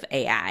generative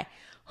AI.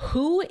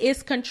 Who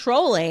is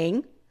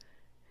controlling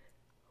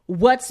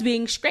what's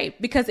being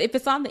scraped? Because if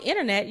it's on the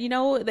internet,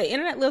 the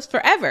internet lives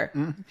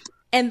forever.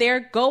 And they're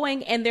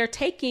going and they're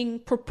taking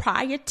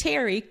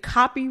proprietary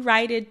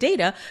copyrighted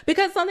data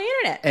because it's on the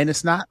internet. And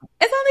it's on the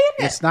internet.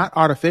 It's not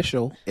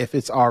artificial if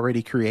it's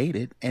already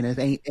created, and it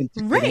ain't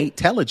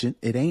intelligent.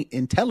 It ain't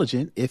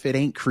intelligent if it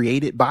ain't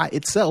created by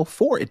itself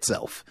for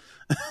itself.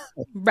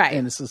 Right.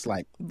 And it's just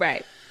like,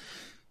 right.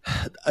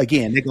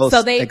 Again,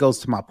 it goes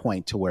to my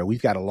point to where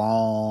we've got a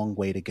long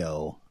way to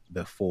go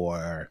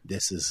before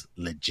this is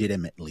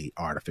legitimately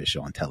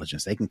artificial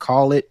intelligence. They can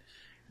call it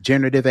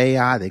generative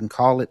AI. They can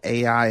call it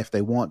AI if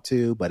they want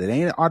to, but it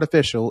ain't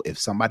artificial if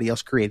somebody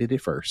else created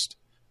it first.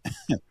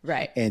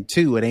 Right. And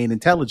two, it ain't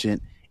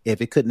intelligent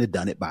if it couldn't have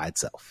done it by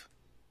itself.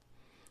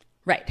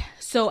 Right.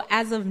 So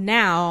as of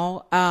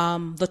now,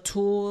 the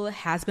tool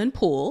has been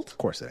pulled. Of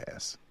course it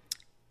has.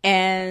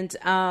 And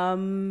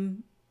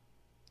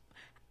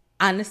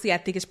honestly, I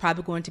think it's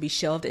probably going to be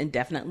shelved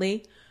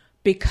indefinitely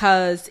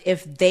because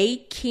if they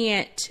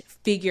can't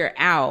figure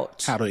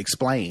out how to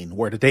explain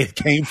where the data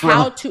came from,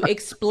 how to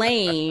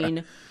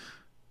explain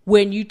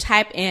when you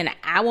type in,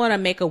 I want to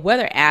make a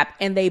weather app,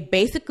 and they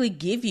basically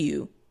give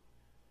you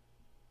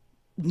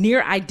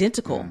near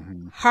identical,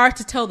 hard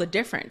to tell the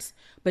difference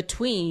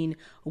between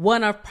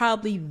one of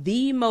probably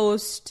the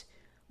most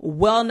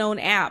well-known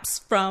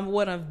apps from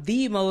one of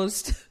the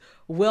most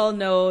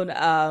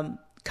well-known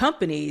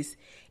companies.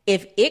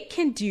 If it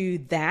can do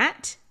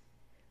that,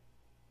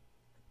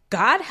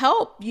 God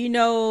help,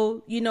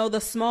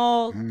 the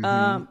small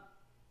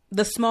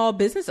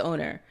business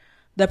owner,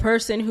 the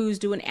person who's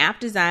doing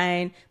app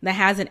design that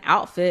has an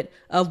outfit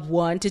of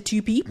 1 to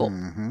 2 people,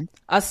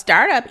 a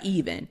startup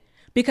even.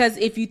 Because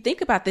if you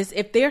think about this,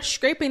 if they're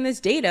scraping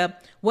this data,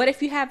 what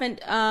if you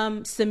haven't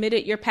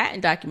submitted your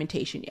patent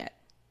documentation yet?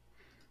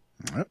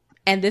 Yep.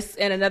 And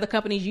another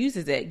company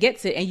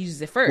gets it and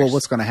uses it first. Well,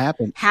 what's going to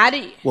happen?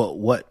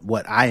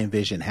 What I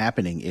envision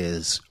happening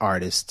is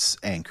artists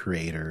and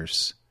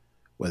creators,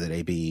 whether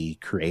they be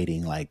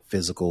creating like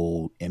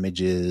physical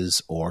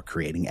images or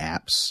creating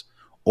apps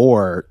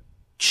or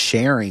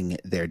sharing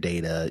their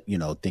data,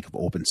 think of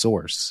open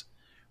source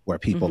where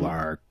people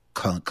are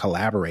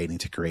collaborating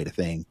to create a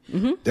thing.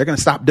 They're going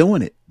to stop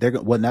doing it. They're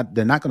not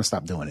going to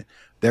stop doing it.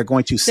 They're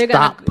going to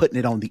stop putting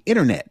it on the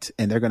internet,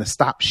 and they're going to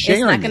stop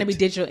sharing it. It's not going to be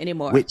digital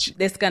anymore.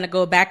 It's going to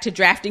go back to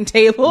drafting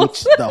tables.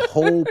 Which the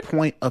whole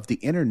point of the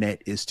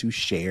internet is to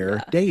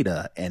share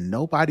data, and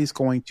nobody's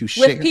going to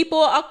share with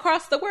people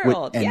across the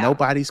world.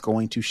 Nobody's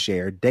going to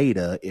share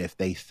data if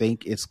they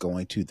think it's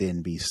going to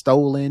then be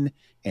stolen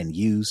and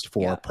used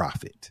for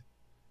profit.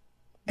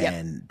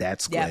 And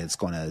that's it's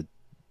going to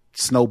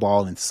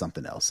snowball into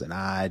something else, and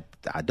I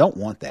don't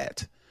want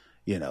that.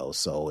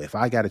 So if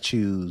I got to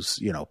choose,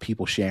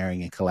 people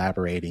sharing and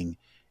collaborating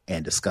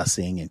and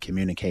discussing and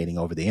communicating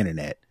over the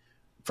internet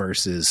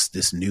versus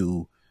this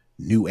new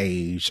new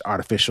age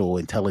artificial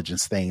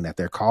intelligence thing that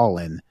they're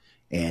calling,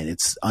 and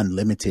it's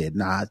unlimited.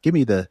 Nah, give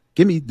me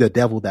the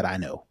devil that I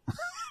know.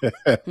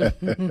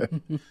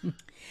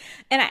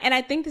 And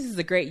I think this is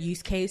a great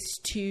use case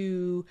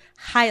to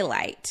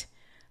highlight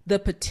the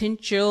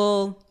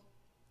potential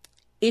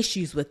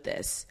issues with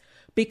this,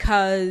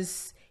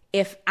 because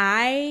if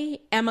I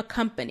am a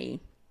company,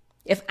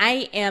 if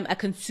I am a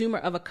consumer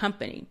of a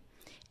company,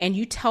 and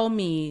you tell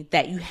me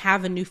that you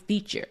have a new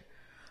feature,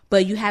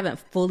 but you haven't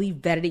fully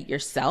vetted it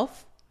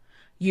yourself,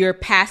 you're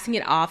passing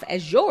it off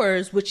as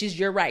yours, which is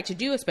your right to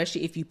do,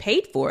 especially if you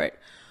paid for it.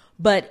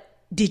 But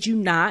did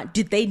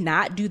they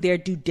not do their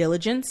due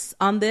diligence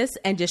on this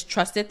and just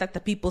trust it that the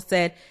people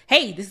said,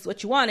 hey, this is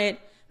what you wanted,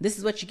 this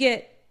is what you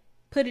get,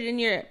 put it in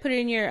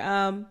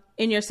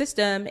your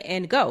system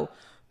and go?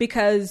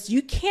 Because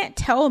you can't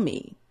tell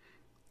me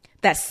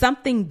that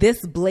something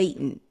this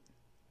blatant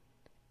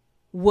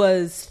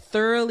was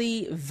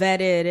thoroughly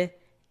vetted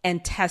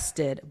and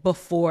tested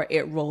before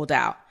it rolled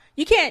out.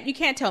 You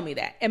can't tell me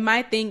that. And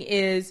my thing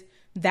is,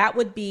 that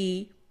would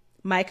be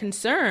my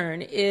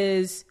concern,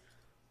 is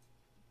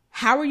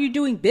how are you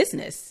doing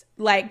business?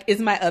 Like, is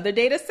my other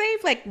data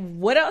safe? Like,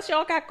 what else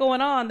y'all got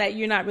going on that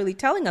you're not really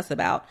telling us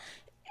about?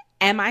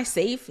 Am I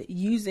safe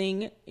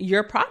using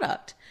your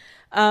product?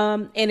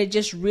 And it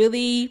just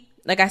really,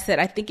 like I said,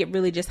 I think it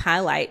really just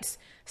highlights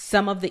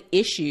some of the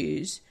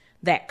issues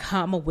that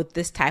come with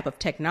this type of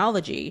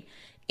technology.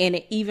 And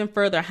it even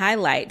further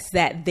highlights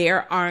that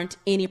there aren't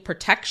any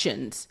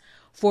protections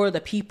for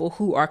the people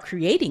who are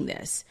creating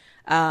this.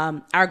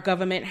 Our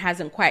government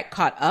hasn't quite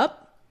caught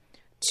up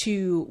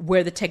to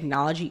where the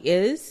technology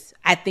is.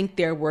 I think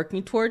they're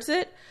working towards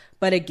it.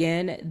 But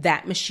again,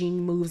 that machine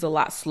moves a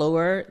lot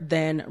slower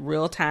than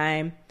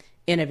real-time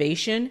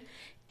innovation.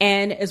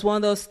 And it's one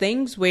of those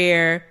things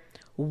where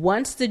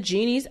once the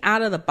genie's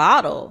out of the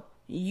bottle,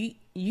 you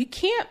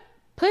can't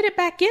put it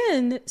back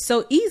in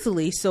so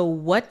easily. So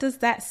what does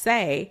that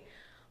say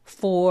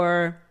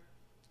for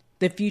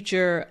the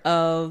future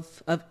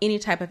of any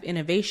type of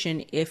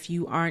innovation if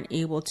you aren't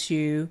able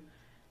to,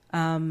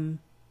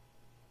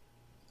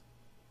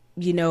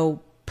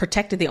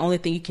 protect it? The only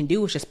thing you can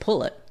do is just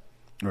pull it.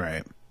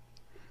 Right.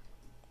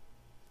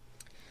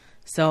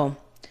 So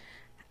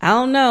I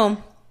don't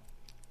know.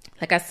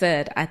 Like I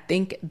said, I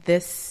think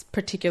this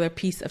particular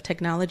piece of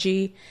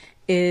technology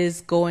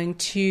is going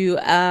to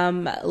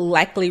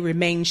likely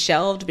remain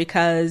shelved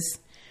because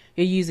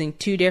you're using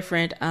two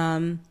different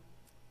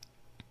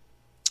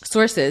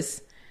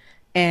sources,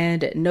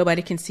 and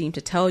nobody can seem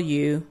to tell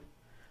you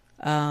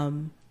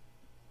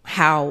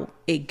how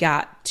it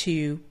got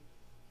to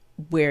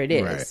where it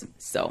is. Right.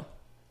 So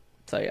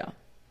yeah.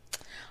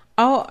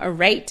 All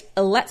right,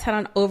 let's head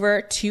on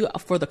over to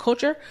For the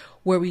Culture,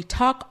 where we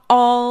talk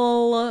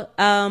all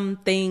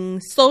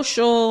things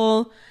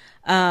social,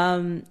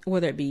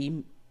 whether it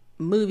be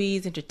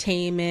movies,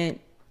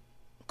 entertainment,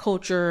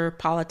 culture,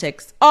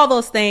 politics, all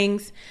those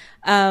things.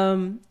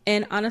 And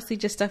honestly,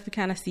 just stuff we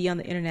kind of see on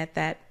the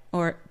internet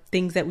or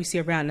things that we see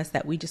around us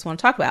that we just want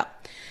to talk about.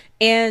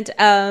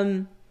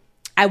 And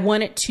I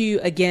wanted to,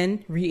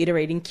 again,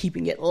 reiterating,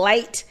 keeping it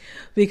light,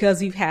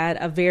 because we've had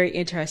a very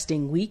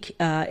interesting week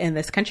in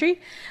this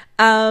country.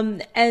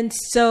 And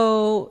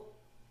so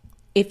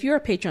if you're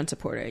a Patreon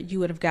supporter, you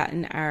would have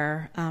gotten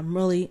a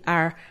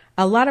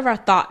lot of our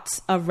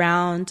thoughts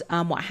around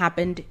what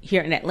happened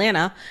here in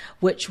Atlanta,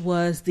 which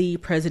was the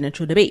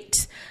presidential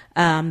debates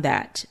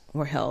that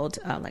were held,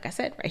 like I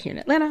said, right here in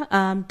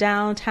Atlanta,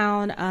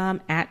 downtown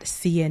at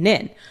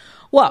CNN.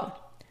 Well,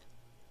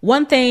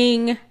 one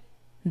thing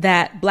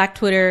that Black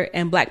Twitter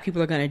and Black people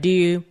are going to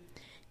do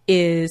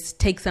is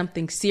take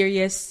something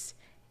serious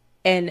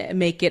and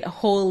make it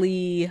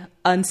wholly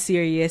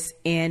unserious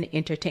and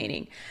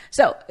entertaining.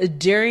 So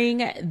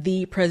during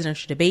the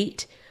presidential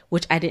debate,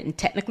 which I didn't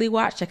technically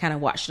watch, I kind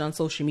of watched it on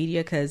social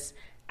media because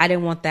I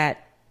didn't want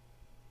that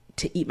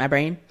to eat my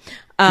brain.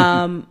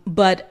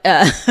 But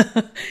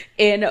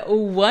in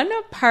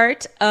one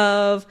part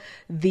of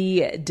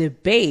the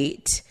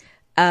debate,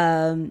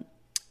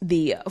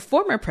 the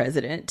former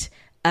president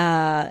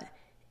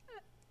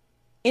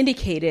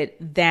indicated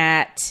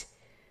that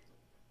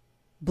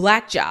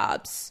Black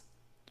jobs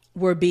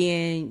were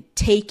being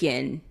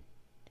taken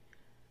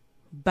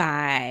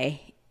by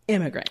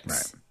immigrants.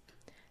 Right.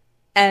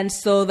 And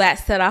so that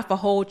set off a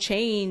whole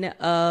chain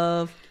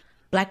of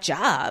Black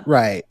job.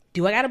 Right.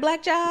 Do I got a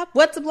Black job?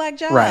 What's a Black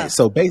job? Right.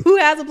 So who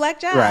has a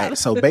Black job? Right.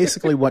 So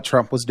basically what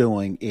Trump was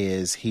doing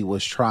is he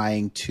was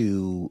trying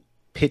to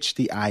pitch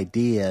the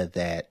idea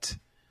that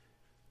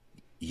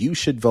you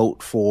should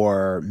vote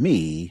for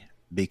me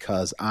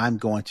because I'm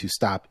going to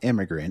stop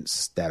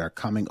immigrants that are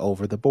coming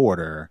over the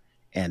border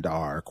and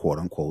are, quote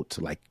unquote,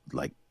 like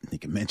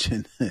Nika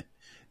mentioned,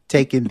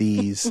 taking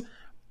these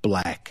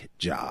Black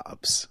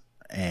jobs.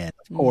 And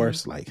of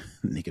course, like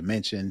Nika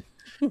mentioned,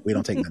 we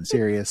don't take nothing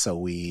serious. So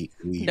we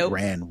nope.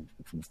 ran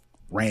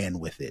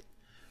with it,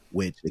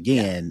 which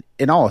again,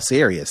 in all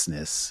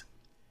seriousness,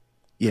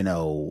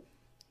 there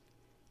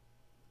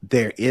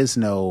is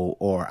no,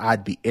 or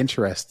I'd be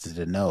interested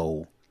to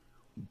know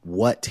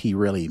what he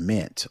really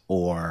meant,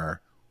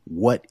 or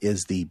what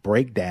is the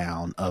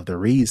breakdown of the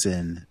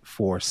reason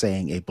for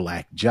saying a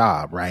black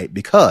job, right?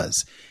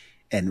 Because,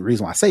 and the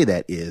reason why I say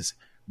that is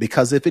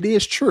because if it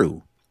is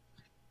true,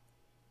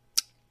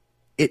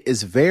 it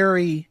is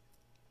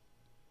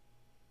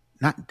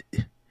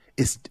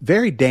it's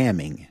very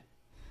damning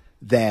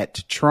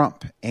that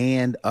Trump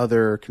and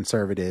other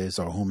conservatives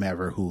or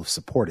whomever who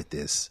supported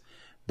this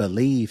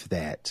believe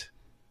that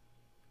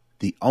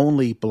the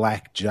only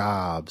black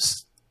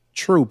jobs,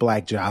 true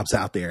black jobs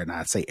out there, and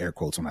I say air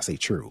quotes when I say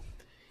true,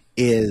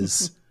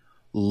 is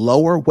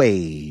lower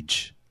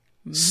wage,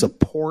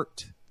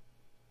 support,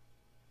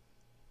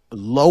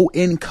 low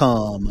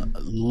income,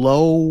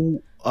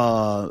 low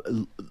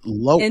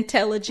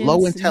intelligence,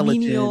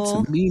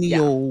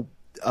 menial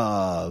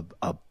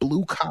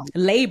blue collar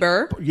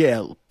labor.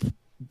 Yeah.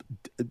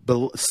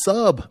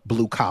 Sub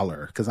blue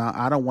collar. Cause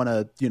I don't want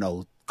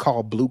to,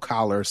 call blue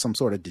collar some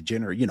sort of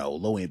degenerate,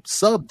 low end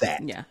sub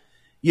that. Yeah.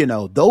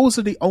 Those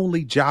are the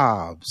only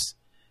jobs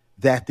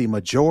that the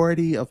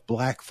majority of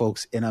black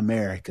folks in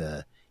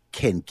America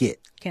can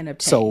get. Can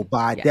obtain. So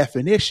by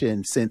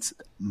definition, since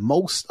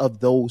most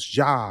of those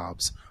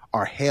jobs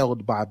are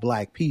held by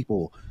black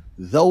people,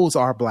 those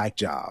are black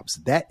jobs.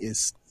 That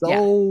is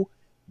so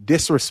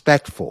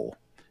disrespectful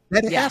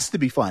that it has to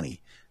be funny,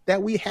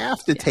 that we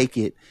have to take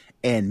it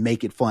and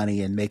make it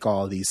funny and make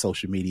all these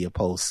social media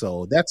posts.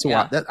 So that's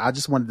why I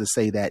just wanted to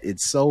say that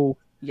it's so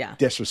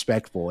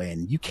disrespectful,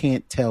 and you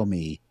can't tell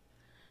me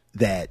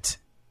that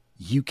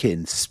you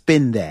can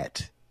spin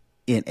that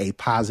in a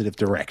positive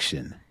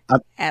direction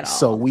at all.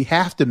 So we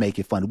have to make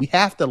it funny. We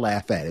have to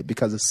laugh at it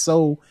because it's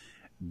so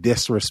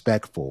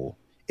disrespectful.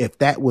 If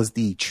that was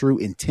the true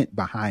intent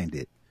behind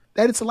it,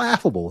 that it's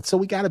laughable. So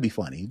we got to be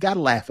funny. You got to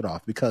laugh it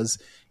off, because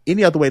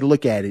any other way to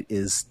look at it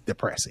is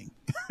depressing.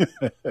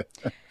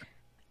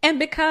 And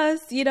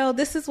because,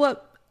 this is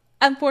what,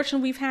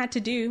 unfortunately, we've had to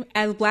do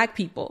as black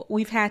people.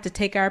 We've had to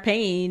take our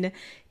pain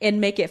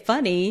and make it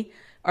funny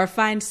or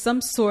find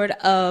some sort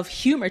of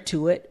humor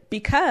to it,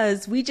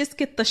 because we just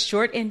get the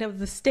short end of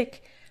the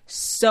stick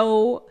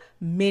so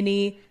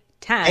many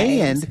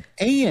times.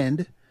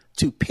 And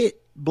to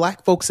pit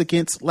black folks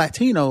against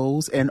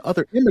Latinos and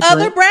other immigrants.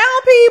 Other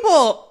brown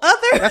people.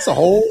 That's a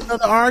whole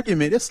other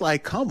argument. It's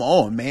like, come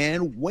on,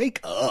 man,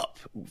 wake up.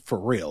 For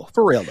real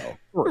though.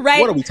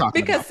 Right. What are we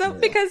talking about?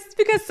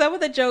 Because some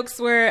of the jokes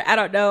were, I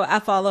don't know, I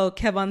follow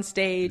Kev on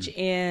Stage,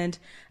 and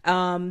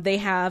they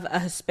have a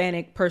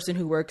Hispanic person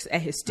who works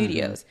at his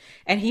studios,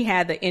 and he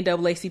had the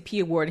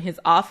NAACP award in his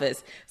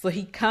office. So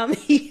he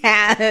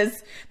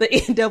has the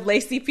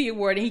NAACP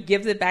award, and he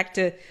gives it back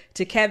to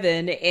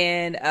Kevin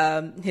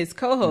and his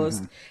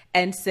co-host,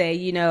 and say,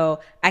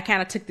 I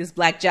kind of took this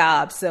black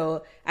job,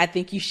 so I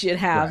think you should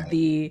have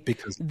the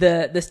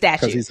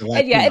statue. Because he's a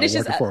Latino, and it's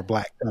just for a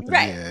black company.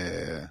 Right.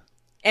 Yeah.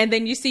 And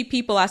then you see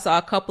people, I saw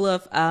a couple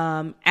of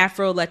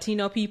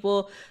Afro-Latino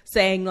people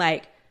saying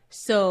like,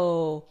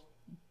 so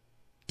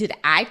did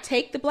I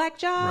take the black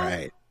job?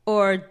 Right.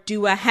 Or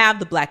do I have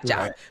the black job?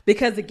 Right.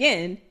 Because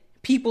again,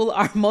 people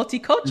are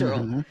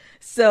multicultural.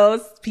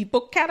 So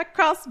people kind of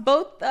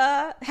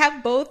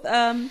have both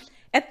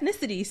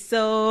ethnicities.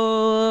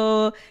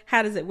 So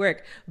how does it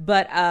work?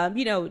 But,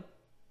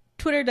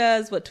 Twitter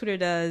does what Twitter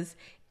does.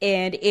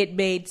 And it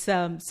made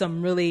some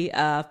really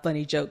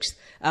funny jokes.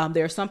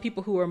 There are some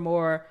people who are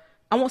more,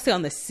 I won't say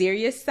on the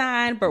serious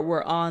side, but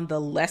were on the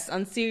less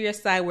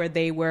unserious side, where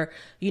they were,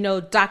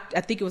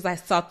 I think it was, I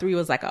saw 3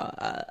 was like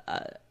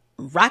a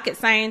rocket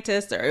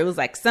scientist, or it was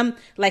like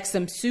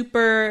some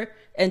super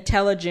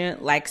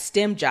intelligent like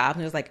STEM job.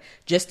 And it was like,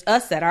 just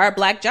us at our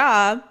black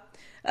job.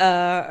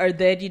 Or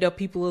then,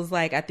 people was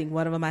like, I think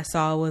one of them I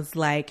saw was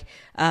like,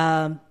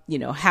 how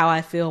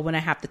I feel when I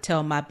have to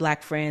tell my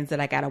black friends that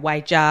I got a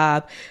white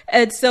job.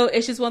 And so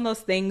it's just one of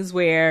those things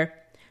where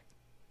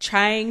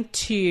trying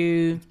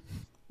to,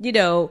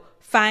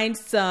 find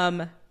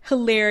some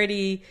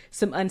hilarity,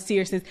 some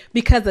unseriousness,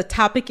 because the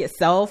topic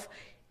itself,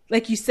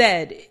 like you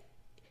said,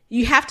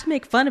 you have to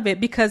make fun of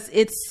it because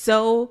it's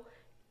so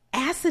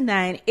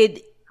asinine.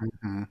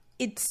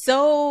 It's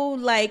so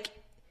like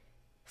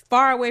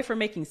far away from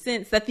making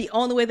sense that the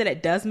only way that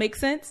it does make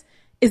sense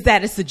is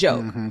that it's a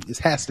joke. It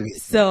has to be.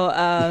 So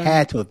he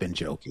had to have been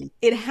joking.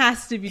 It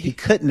has to be. He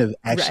couldn't have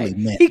actually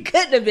meant. He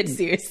couldn't have been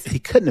serious. He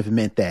couldn't have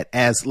meant that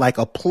as like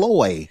a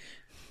ploy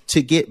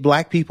to get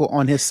black people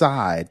on his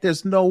side.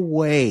 There's no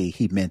way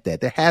he meant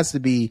that. There has to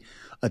be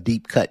a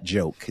deep cut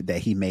joke that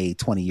he made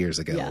 20 years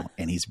ago,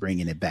 and he's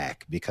bringing it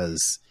back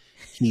because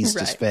he's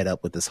just fed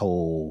up with this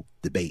whole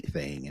debate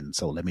thing. And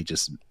so let me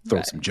just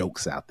throw some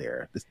jokes out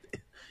there.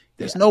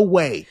 There's no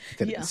way it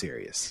could have been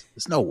serious.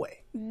 There's no way.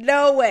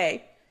 No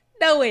way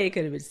it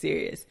could have been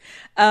serious.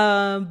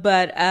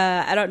 But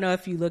I don't know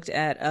if you looked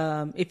at,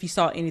 if you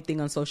saw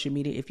anything on social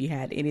media, if you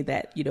had any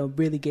that,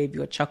 really gave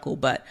you a chuckle,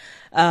 but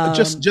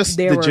just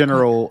the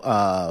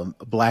general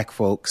black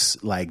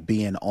folks like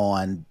being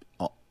on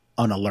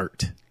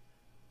alert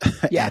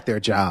at their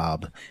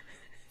job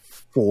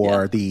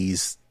for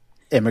these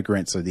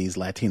immigrants or these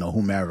Latino,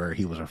 whomever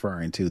he was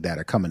referring to, that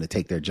are coming to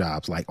take their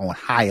jobs, like on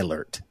high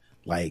alert,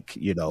 like,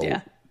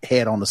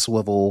 head on the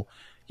swivel,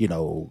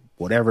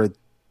 whatever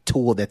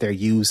tool that they're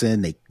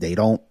using, they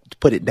don't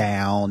put it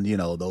down,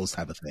 those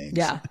type of things.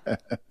 Yeah.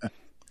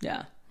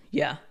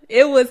 Yeah.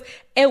 It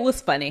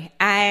was funny.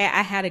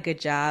 I had a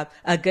good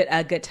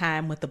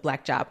time with the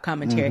Black Job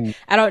commentary.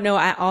 I don't know.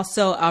 I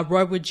also,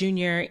 Roy Wood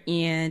Jr.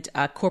 and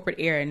Corporate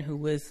Aaron, who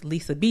was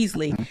Lisa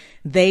Beasley,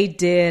 they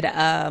did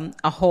a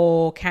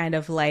whole kind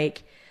of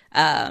like,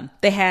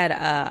 they had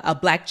a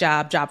Black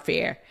job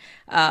fair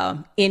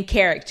in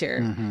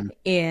character.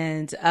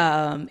 And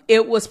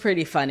it was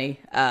pretty funny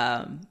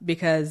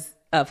because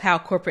of how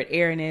Corporate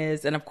Aaron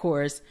is, and of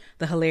course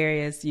the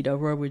hilarious,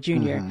 Roy Wood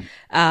Jr.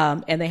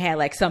 And they had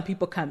like some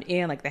people come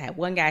in, like they had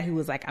one guy who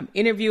was like, I'm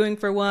interviewing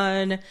for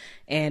one,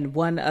 and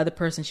one other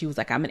person, she was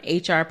like, I'm an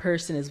HR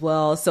person as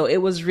well. So it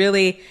was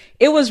really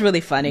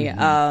funny.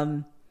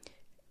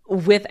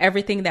 With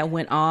everything that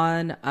went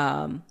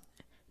on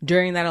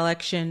during that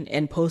election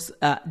and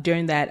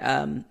during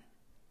that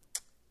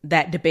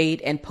that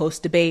debate and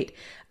post debate,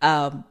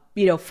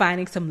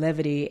 finding some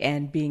levity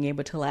and being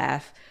able to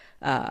laugh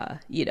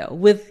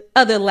with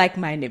other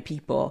like-minded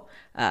people.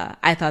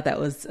 I thought that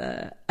was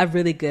a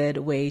really good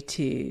way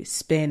to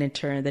spin and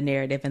turn the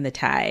narrative and the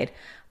tide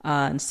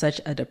on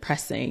such a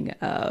depressing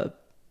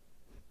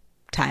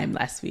time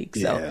last week.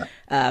 Yeah.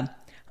 So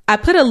I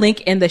put a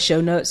link in the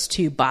show notes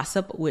to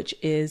Bossip, which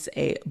is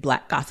a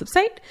Black gossip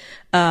site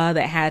that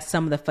has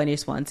some of the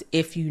funniest ones.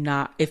 If you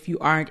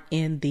aren't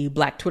in the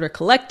Black Twitter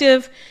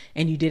collective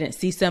and you didn't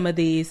see some of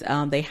these,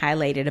 they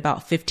highlighted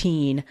about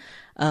 15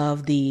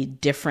 of the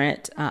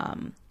different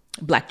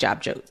Black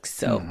job jokes.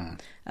 So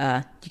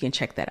you can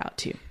check that out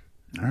too.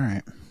 All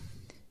right.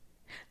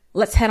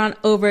 Let's head on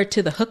over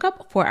to the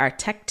Hookup for our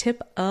tech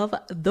tip of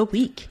the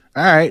week.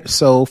 All right.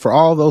 So for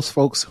all those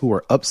folks who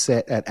are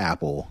upset at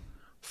Apple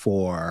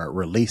for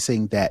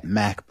releasing that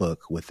MacBook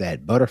with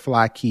that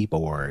butterfly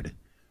keyboard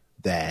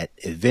that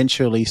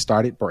eventually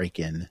started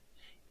breaking,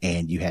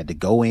 and you had to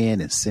go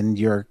in and send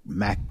your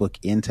MacBook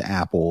into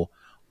Apple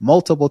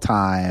multiple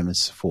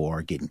times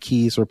for getting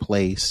keys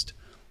replaced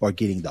or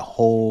getting the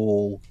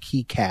whole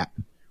keycap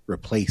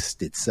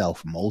replaced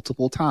itself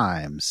multiple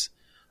times,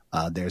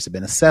 there's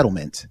been a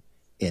settlement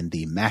in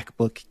the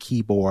MacBook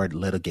keyboard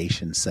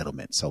litigation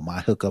settlement. So my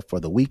hookup for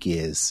the week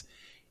is,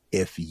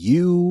 if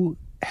you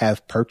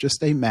have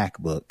purchased a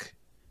MacBook,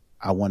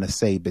 I want to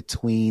say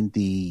between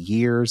the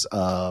years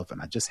of,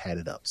 and I just had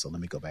it up, so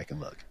let me go back and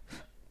look.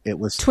 It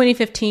was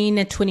 2015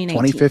 and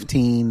 2019.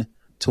 2015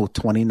 to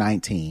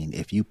 2019.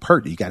 If you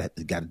you got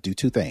to do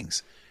two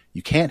things.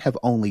 You can't have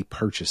only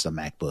purchased a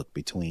MacBook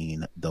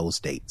between those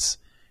dates.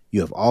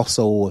 You have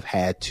also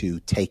had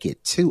to take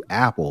it to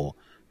Apple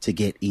to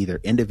get either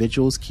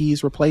individuals'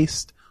 keys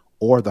replaced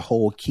or the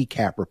whole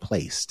keycap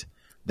replaced.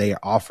 They are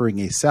offering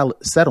a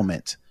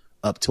settlement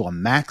up to a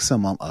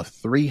maximum of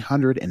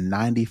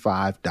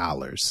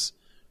 $395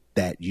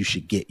 that you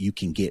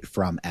can get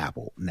from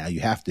Apple. Now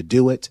you have to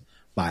do it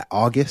by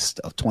August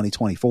of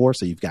 2024.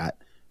 So you've got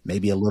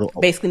maybe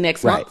basically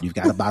next month. You've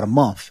got about a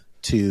month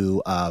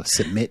to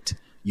submit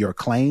your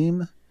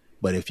claim.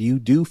 But if you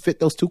do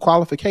fit those two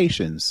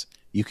qualifications,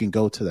 you can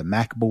go to the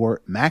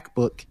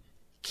MacBook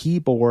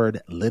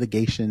Keyboard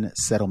Litigation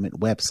Settlement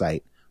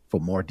website for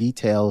more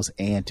details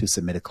and to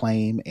submit a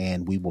claim.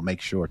 And we will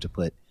make sure to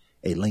put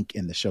a link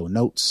in the show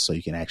notes so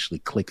you can actually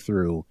click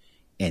through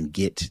and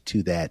get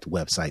to that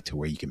website to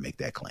where you can make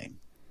that claim.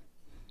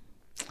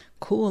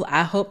 Cool.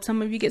 I hope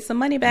some of you get some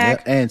money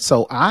back. Yeah, and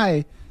so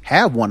I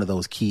have one of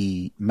those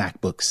key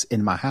MacBooks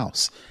in my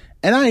house,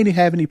 and I didn't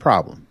have any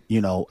problem.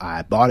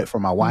 I bought it for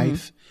my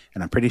wife,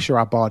 and I'm pretty sure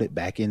I bought it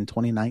back in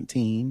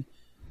 2019.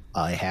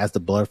 It has the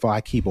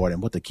butterfly keyboard,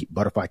 and what the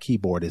butterfly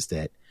keyboard is,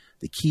 that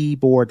the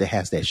keyboard that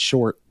has that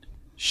short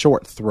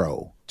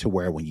throw to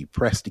where when you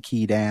press the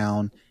key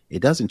down,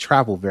 it doesn't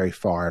travel very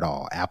far at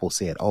all. Apple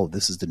said, oh,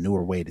 this is the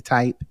newer way to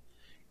type.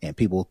 And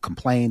people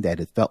complained that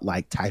it felt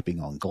like typing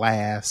on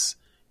glass.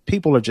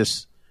 People are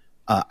just,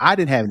 I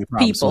didn't have any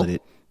problems with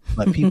it,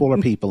 but people are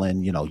people,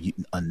 and,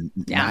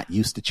 not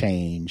used to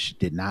change,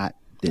 did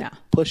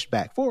push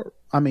back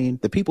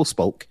the people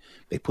spoke.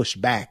 They pushed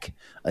back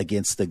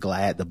against the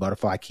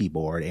butterfly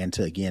keyboard. And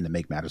to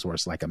make matters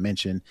worse, like I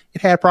mentioned,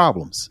 it had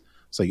problems.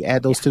 So you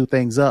add those two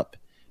things up,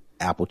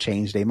 Apple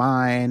changed their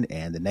mind,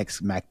 and the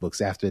next MacBooks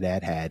after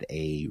that had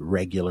a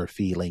regular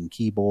feeling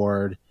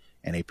keyboard,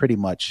 and they pretty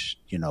much,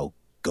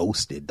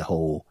 ghosted the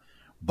whole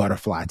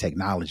butterfly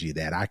technology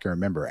that I can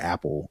remember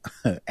Apple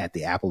at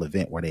the Apple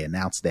event where they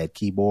announced that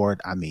keyboard.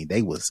 I mean,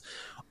 the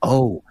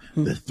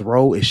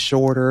throw is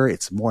shorter.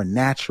 It's more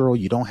natural.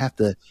 You don't have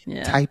to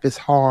type as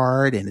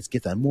hard, and it's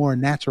get a more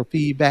natural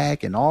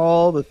feedback, and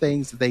all the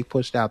things that they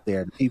pushed out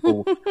there.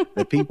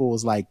 The people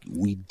was like,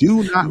 we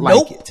do not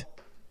like it.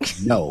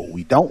 No,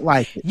 we don't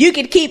like it. You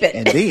can keep it.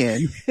 And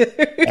then,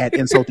 add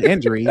insult to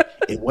injury,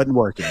 it wasn't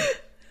working.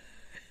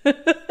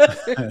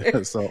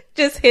 So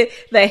just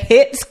the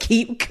hits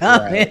keep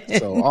coming. right.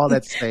 So all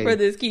that to say for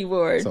this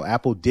keyboard. So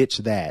Apple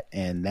ditched that,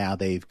 and now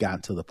they've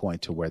gotten to the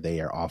point to where they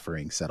are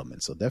offering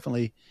settlements. So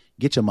definitely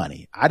get your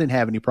money. I didn't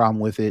have any problem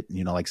with it.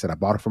 You know, like I said, I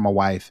bought it for my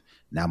wife.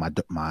 Now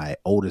my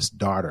oldest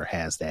daughter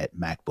has that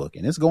MacBook,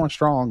 and it's going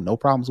strong, no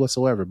problems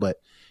whatsoever. But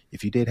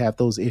if you did have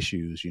those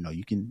issues, you know,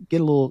 you can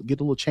get a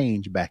little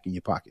change back in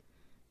your pocket.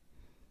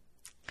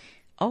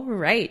 All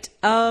right.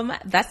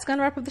 That's going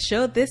to wrap up the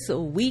show this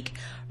week.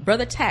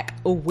 Brother Tech,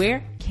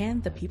 where can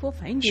the people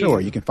find you?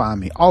 Sure. You can find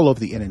me all over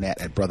the internet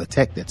at Brother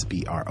Tech. That's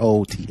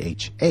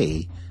BROTHATECH.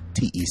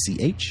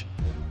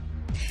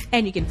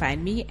 And you can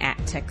find me at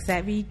Tech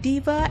Savvy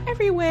Diva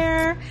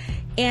everywhere.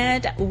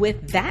 And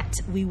with that,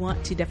 we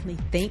want to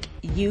definitely thank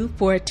you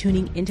for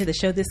tuning into the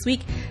show this week.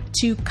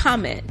 To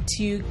comment,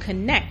 to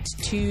connect,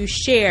 to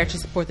share, to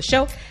support the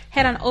show,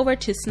 head on over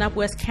to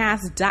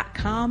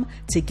snobwestcast.com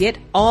to get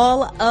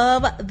all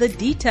of the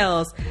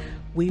details.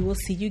 We will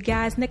see you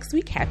guys next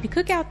week. Happy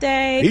Cookout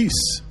Day.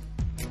 Peace.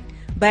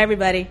 Bye,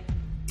 everybody.